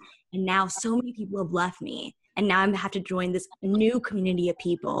scene. And now so many people have left me. And now I have to join this new community of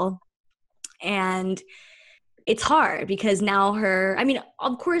people. And it's hard because now I mean,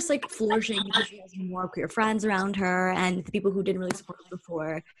 of course, like flourishing because she has more queer friends around her and the people who didn't really support her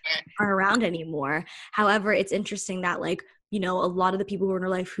before aren't around anymore. However, it's interesting that like, you know, a lot of the people who were in her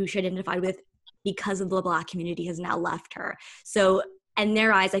life who she identified with because of the Black community has now left her. So in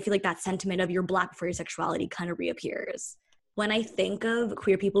their eyes, I feel like that sentiment of you're Black before your sexuality kind of reappears. When I think of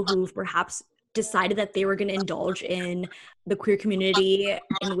queer people who perhaps decided that they were going to indulge in the queer community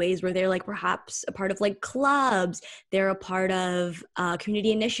in ways where they're like perhaps a part of like clubs, they're a part of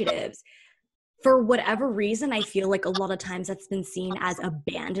community initiatives. For whatever reason, I feel like a lot of times that's been seen as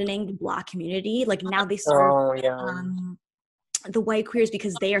abandoning the Black community. Like now they serve the white queers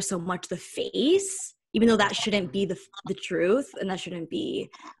because they are so much the face, even though that shouldn't be the truth and that shouldn't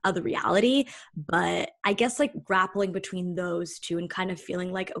be the reality. But I guess like grappling between those two and kind of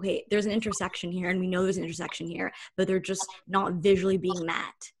feeling like, okay, there's an intersection here and we know there's an intersection here, but they're just not visually being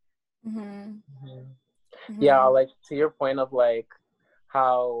met. Yeah, like to your point of like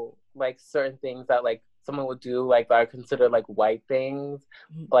how like certain things that like someone would do like that are considered like white things,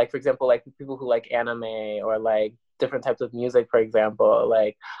 like for example like people who like anime or like different types of music, for example.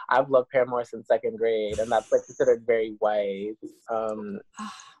 Like I've loved Paramore since second grade, and that's like considered very white. I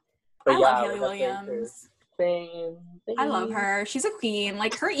love Hayley Williams. Same. I love her. She's a queen.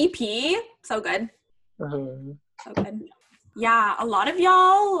 Like her EP, so good. So good. Yeah, a lot of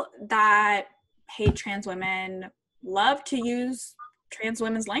y'all that hate trans women love to use trans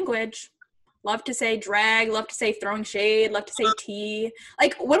women's language. Love to say drag, love to say throwing shade, love to say tea.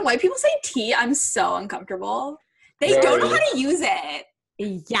 Like when white people say tea, I'm so uncomfortable. They don't know how to use it.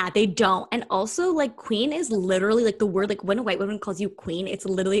 Yeah, they don't. And also, like, queen is literally, like, the word, like, when a white woman calls you queen, it's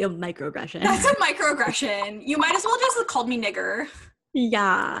literally a microaggression. That's a microaggression. You might as well just have called me nigger.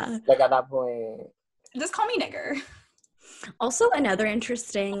 Yeah. Like, at that point. Just call me nigger. Also, another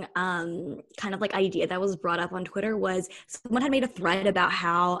interesting kind of, like, idea that was brought up on Twitter was someone had made a thread about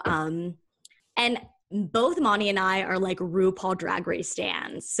how, and both Moni and I are like RuPaul Drag Race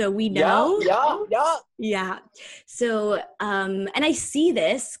stans. So we know. Yeah. So, and I see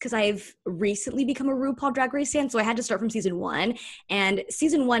this because I've recently become a RuPaul Drag Race stan. So I had to start from season 1. And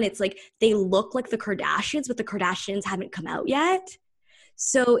season 1, it's like they look like the Kardashians, but the Kardashians haven't come out yet.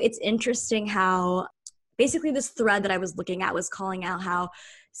 So it's interesting how basically this thread that I was looking at was calling out how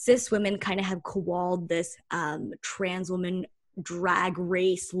cis women kind of have co-walled this trans woman drag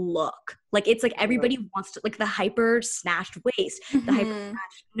race look. Like it's like everybody wants to, like the hyper snatched waist, the hyper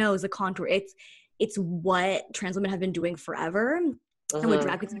snatched nose, the contour. It's what trans women have been doing forever and what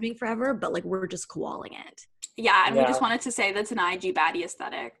drag queens have been doing forever, but like we're just co-walling it. Yeah, and we just wanted to say that's an IG baddie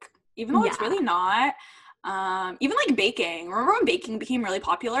aesthetic, even though it's really not. Even like baking. Remember when baking became really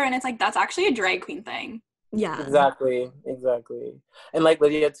popular and it's like that's actually a drag queen thing. Yeah, exactly. And like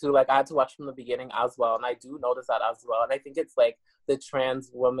Lydia too, like I had to watch from the beginning as well, and I do notice that as well. And I think it's like the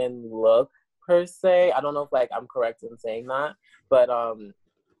trans woman look per se. I don't know if like I'm correct in saying that, but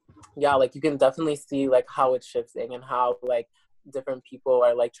yeah, like you can definitely see like how it's shifting and how like different people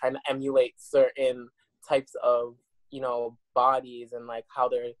are like trying to emulate certain types of, you know, bodies and like how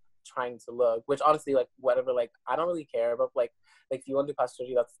they're trying to look, which honestly, like whatever, like I don't really care about like if you want to do plastic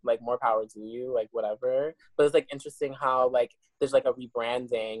surgery, that's like more power to you, like whatever. But it's like interesting how like there's like a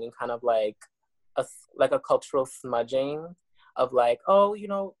rebranding and kind of like like a cultural smudging of like, oh,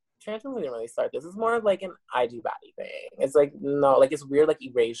 trans women didn't really start this. It's more of like an I do baddie thing. It's like, no, like it's weird, like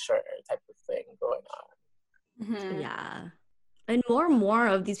erasure type of thing going on. Mm-hmm. Yeah. And more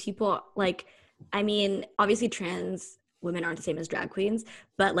of these people, like, I mean, obviously trans women aren't the same as drag queens,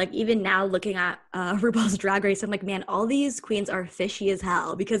 but like even now looking at RuPaul's Drag Race, I'm like, man, all these queens are fishy as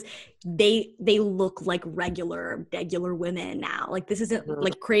hell because they look like regular women now. Like this isn't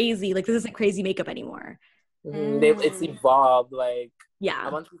like crazy. Like this isn't crazy makeup anymore. It's evolved. Like, yeah,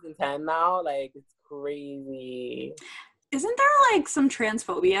 I'm on season 10 now. Like, it's crazy. Isn't there like some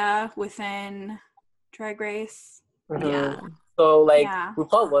transphobia within Drag Race? Yeah. So like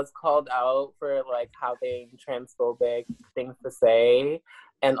RuPaul was called out for like having transphobic things to say,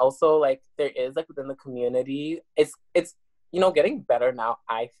 and also like there is like within the community, it's getting better now,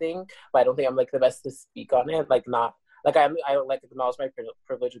 I think, but I don't think I'm like the best to speak on it. Like not like I like acknowledge my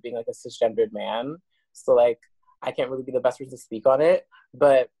privilege of being like a cisgendered man, so like I can't really be the best person to speak on it,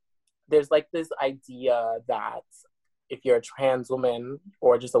 but there's like this idea that if you're a trans woman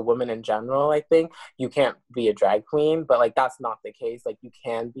or just a woman in general, I think you can't be a drag queen, but like that's not the case. Like you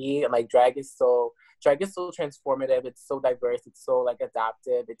can be, and like drag is so transformative. It's so diverse. It's so like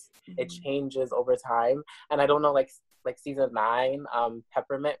adaptive. It changes over time. And I don't know, like season 9,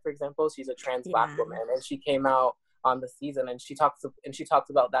 Peppermint, for example, she's a trans Black woman, and she came out on the season, and she talks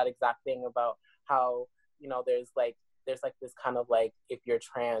about that exact thing about how there's like this kind of like, if you're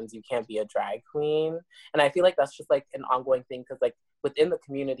trans, you can't be a drag queen. And I feel like that's just like an ongoing thing because like within the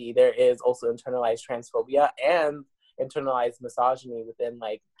community, there is also internalized transphobia and internalized misogyny within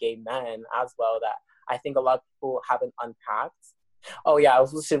like gay men as well that I think a lot of people haven't unpacked. Oh yeah, it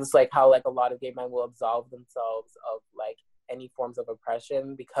was just like how like a lot of gay men will absolve themselves of like any forms of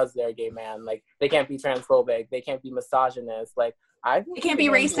oppression because they're a gay man. Like they can't be transphobic, they can't be misogynist. Like it can't be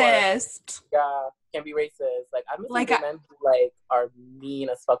racist. Can't be racist. Like I'm like men who like are mean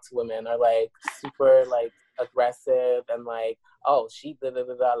as fuck to women, are like super like aggressive and like, oh, she da da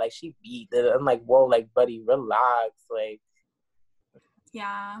da da, like she beat. I'm like, whoa, like buddy, relax. Like,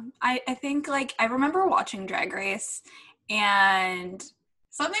 yeah, I think like I remember watching Drag Race and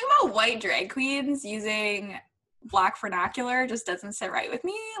something about white drag queens using Black vernacular just doesn't sit right with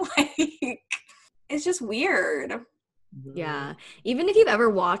me. Like it's just weird. Yeah. Even if you've ever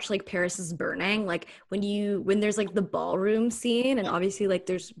watched like Paris is Burning, like when there's like the ballroom scene and obviously like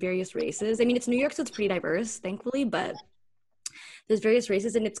there's various races. I mean, it's New York, so it's pretty diverse, thankfully, but there's various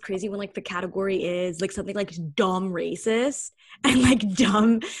races and it's crazy when like the category is like something like dumb racist and like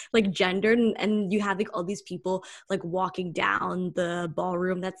dumb like gendered and you have like all these people like walking down the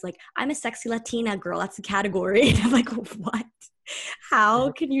ballroom that's like, I'm a sexy Latina girl, that's the category. And I'm like, what? How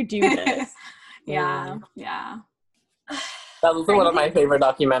can you do this? Yeah. That was one of my favorite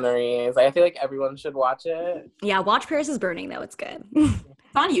documentaries. I feel like everyone should watch it. Yeah, watch Paris is Burning though. It's good.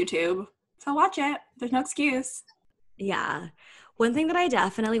 It's on YouTube, so watch it. There's no excuse. Yeah. One thing that I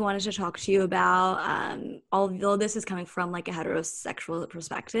definitely wanted to talk to you about, although this is coming from like a heterosexual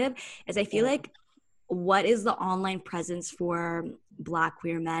perspective, is I feel like what is the online presence for Black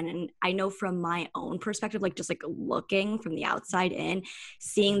queer men? And I know from my own perspective, like just like looking from the outside in,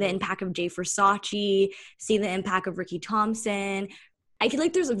 seeing the impact of Jay Versace, seeing the impact of Ricky Thompson, I feel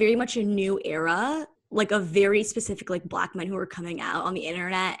like there's very much a new era, like a very specific like Black men who are coming out on the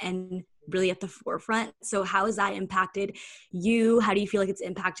internet and really at the forefront. So how has that impacted you? How do you feel like it's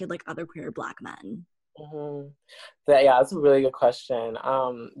impacted like other queer Black men? That's a really good question.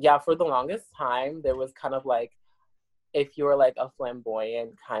 For the longest time, there was kind of like, if you were like a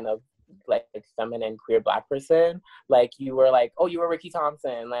flamboyant kind of like feminine queer Black person, like you were like, oh, you were Ricky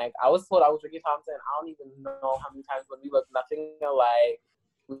Thompson. Like I was told I was Ricky Thompson. I don't even know how many times when we look nothing alike.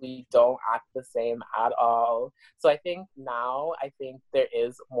 We don't act the same at all. So I think now, there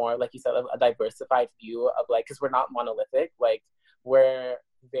is more, like you said, a diversified view of like, because we're not monolithic. Like we're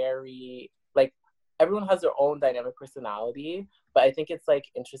very like, everyone has their own dynamic personality, but I think it's like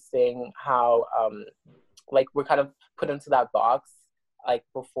interesting how like we're kind of put into that box. Like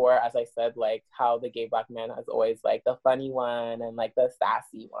before, as I said, like how the gay Black man has always like the funny one and like the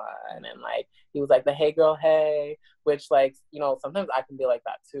sassy one, and like he was like the hey girl hey, which like sometimes I can be like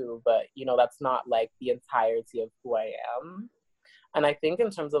that too, but that's not like the entirety of who I am. And I think in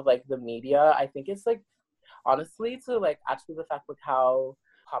terms of like the media, I think it's like honestly to like actually the fact with how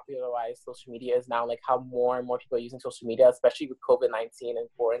popularized social media is now, like how more and more people are using social media, especially with COVID-19 and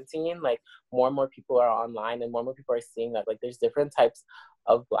quarantine, like more and more people are online and more people are seeing that like there's different types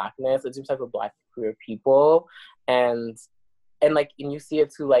of Blackness, there's different types of Black queer people, and like, and you see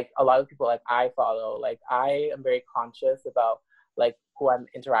it too, like a lot of people like I follow, like I am very conscious about like who I'm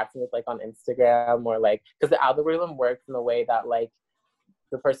interacting with like on Instagram, or like, because the algorithm works in a way that like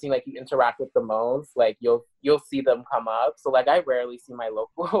the person like you interact with the most, like you'll see them come up. So like I rarely see my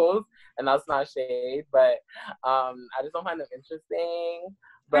locals, and that's not shade, but I just don't find them interesting.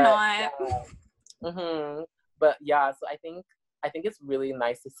 We're But not. but yeah, so I think it's really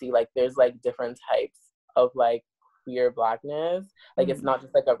nice to see like there's like different types of like queer blackness. Like it's not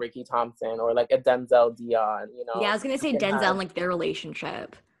just like a Ricky Thompson or like a Denzel Dion, you know. Yeah, I was gonna say Denzel and like their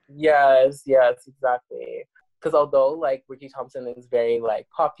relationship. Yes, exactly. Because although like Ricky Thompson is very like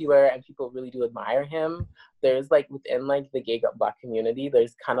popular and people really do admire him, there's like within like the gay black community,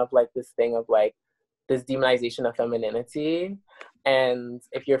 there's kind of like this thing of like this demonization of femininity. And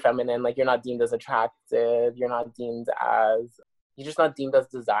if you're feminine, like you're not deemed as attractive, you're just not deemed as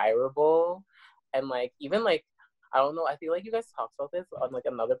desirable. And like even like I don't know, I feel like you guys talked about this on like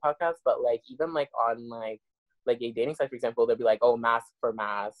another podcast, but like even like on like a dating site, for example, they'll be like, oh, mask for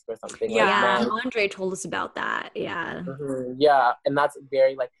mask or something. Yeah, like, Andre told us about that. Yeah. Yeah, and that's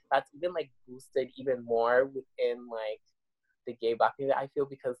very like that's even like boosted even more within like the gay black community, I feel,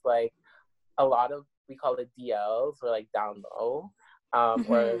 because like a lot of, we call it DLs, or like down low,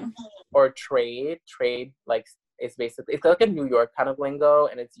 or trade like it's basically, it's like a New York kind of lingo,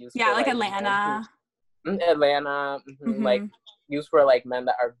 and it's used for like Atlanta. Like used for like men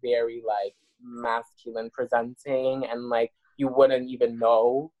that are very like masculine presenting, and like you wouldn't even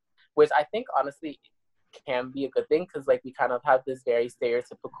know, which I think honestly can be a good thing, because like we kind of have this very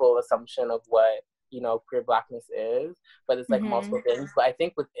stereotypical assumption of what, you know, queer blackness is, but it's like multiple things. But I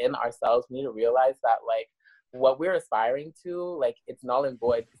think within ourselves we need to realize that like what we're aspiring to, like it's null and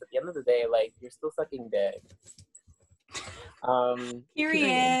void, because at the end of the day, like you're still sucking dick.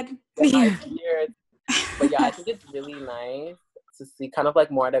 Period. But yeah, I think it's really nice to see kind of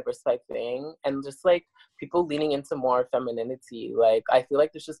like more diversified thing, and just like people leaning into more femininity. Like I feel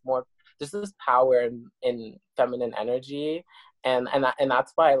like there's this power in feminine energy, and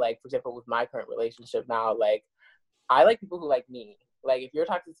that's why, like, for example, with my current relationship now, like I like people who like me. Like if you're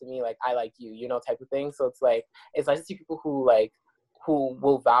talking to me, like I like you, you know, type of thing. So it's like it's nice to see people who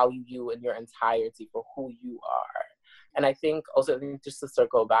will value you in your entirety for who you are. And I think also, just to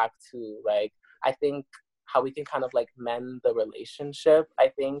circle back to like, I think how we can kind of like mend the relationship, I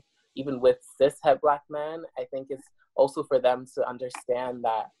think even with cishet black men, I think it's also for them to understand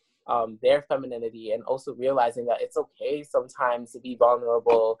that their femininity, and also realizing that it's okay sometimes to be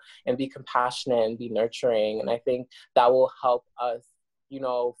vulnerable and be compassionate and be nurturing. And I think that will help us, you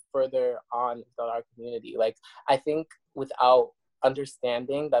know, further on within our community. Like I think without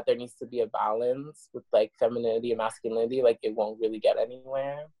understanding that there needs to be a balance with like femininity and masculinity, like it won't really get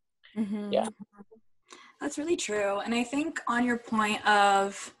anywhere. Yeah, that's really true. And I think on your point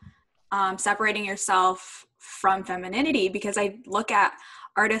of separating yourself from femininity, because I look at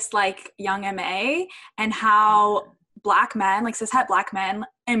artists like Young M.A. and how black men, like cishet black men,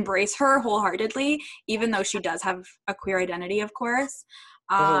 embrace her wholeheartedly, even though she does have a queer identity, of course.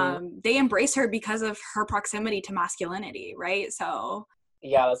 They embrace her because of her proximity to masculinity, right? So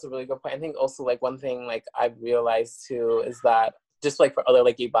yeah, that's a really good point. I think also like one thing like I've realized too is that just like for other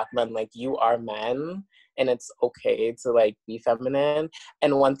like gay black men, like you are men, and it's okay to like be feminine.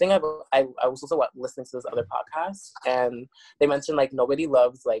 And one thing I was also listening to this other podcast, and they mentioned like nobody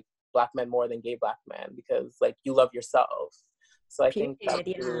loves like black men more than gay black men, because like you love yourself. So I think that's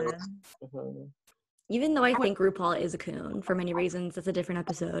even though I think RuPaul is a coon for many reasons, that's a different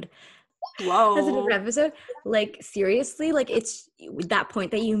episode. Whoa. That's a different episode. Like seriously, like it's that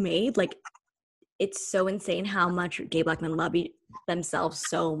point that you made, like it's so insane how much gay black men love themselves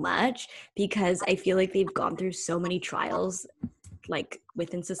so much, because I feel like they've gone through so many trials like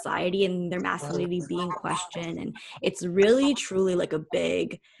within society, and their masculinity being questioned, and it's really truly like a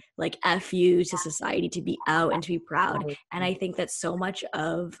big like F you to society to be out and to be proud. And I think that so much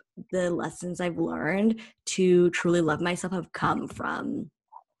of the lessons I've learned to truly love myself have come from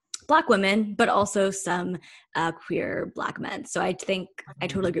Black women, but also some queer Black men. So I think I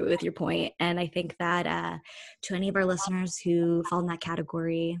totally agree with your point. And I think that to any of our listeners who fall in that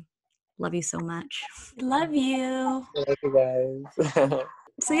category, love you so much. Love you. Love you guys.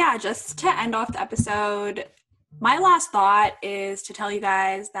 So yeah, just to end off the episode, my last thought is to tell you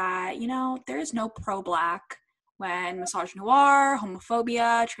guys that, you know, there is no pro-Black when misogynoir,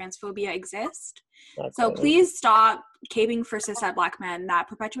 homophobia, transphobia exist. Okay. So please stop caping for cishet Black men that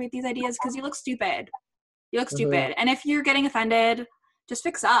perpetuate these ideas, because you look stupid. You look stupid. And if you're getting offended, just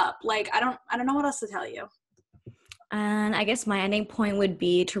fix up. Like, I don't know what else to tell you. And I guess my ending point would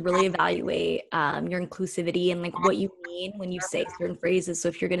be to really evaluate your inclusivity and like what you mean when you say certain phrases. So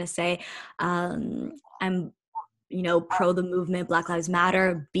if you're going to say, I'm pro the movement, Black Lives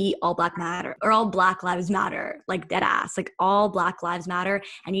Matter, be all Black matter, or all Black Lives Matter, like dead ass, like all Black Lives Matter.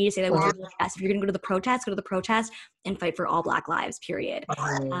 And you need to say that with your protest. If you're gonna go to the protest and fight for all Black lives, period. If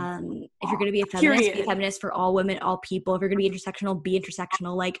you're gonna be a feminist, be a feminist for all women, all people. If you're gonna be intersectional, be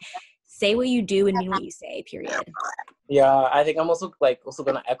intersectional. Like, say what you do and mean what you say, period. Yeah, I think I'm also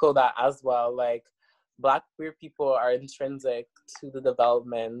gonna echo that as well. Like, Black queer people are intrinsic to the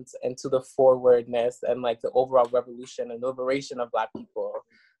development and to the forwardness and like the overall revolution and liberation of Black people.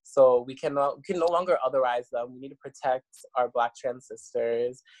 So we can no longer otherize them. We need to protect our Black trans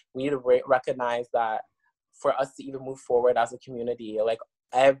sisters. We need to recognize that for us to even move forward as a community, like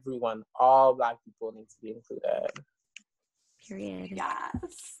everyone, all Black people need to be included. Period.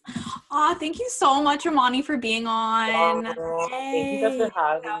 Yes. Thank you so much, Imani, for being on. Thank you guys for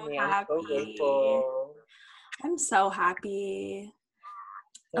having me. I'm so grateful. I'm so happy.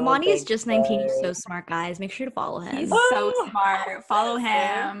 Imani is just 19. He's so smart, guys. Make sure to follow him. He's so smart. Follow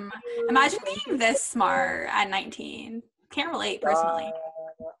him. Imagine being this smart at 19. Can't relate personally.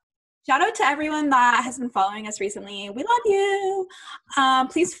 Shout out to everyone that has been following us recently. We love you.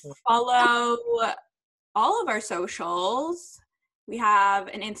 Please follow all of our socials. We have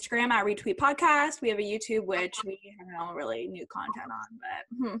an Instagram at Retweet Podcast. We have a YouTube, which we have no really new content on,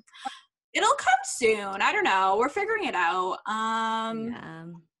 but it'll come soon. I don't know. We're figuring it out.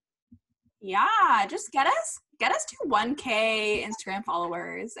 Yeah, just get us to 1K Instagram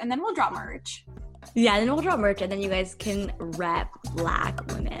followers, and then we'll drop merch. Yeah, then we'll drop merch, and then you guys can rep Black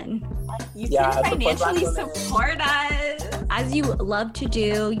women. You can financially support us. As you love to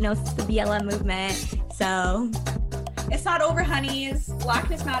do, it's the BLM movement, so. It's not over, honeys.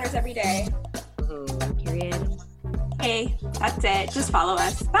 Blackness matters every day. Period. Hey, that's it. Just follow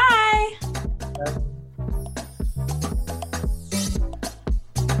us. Bye.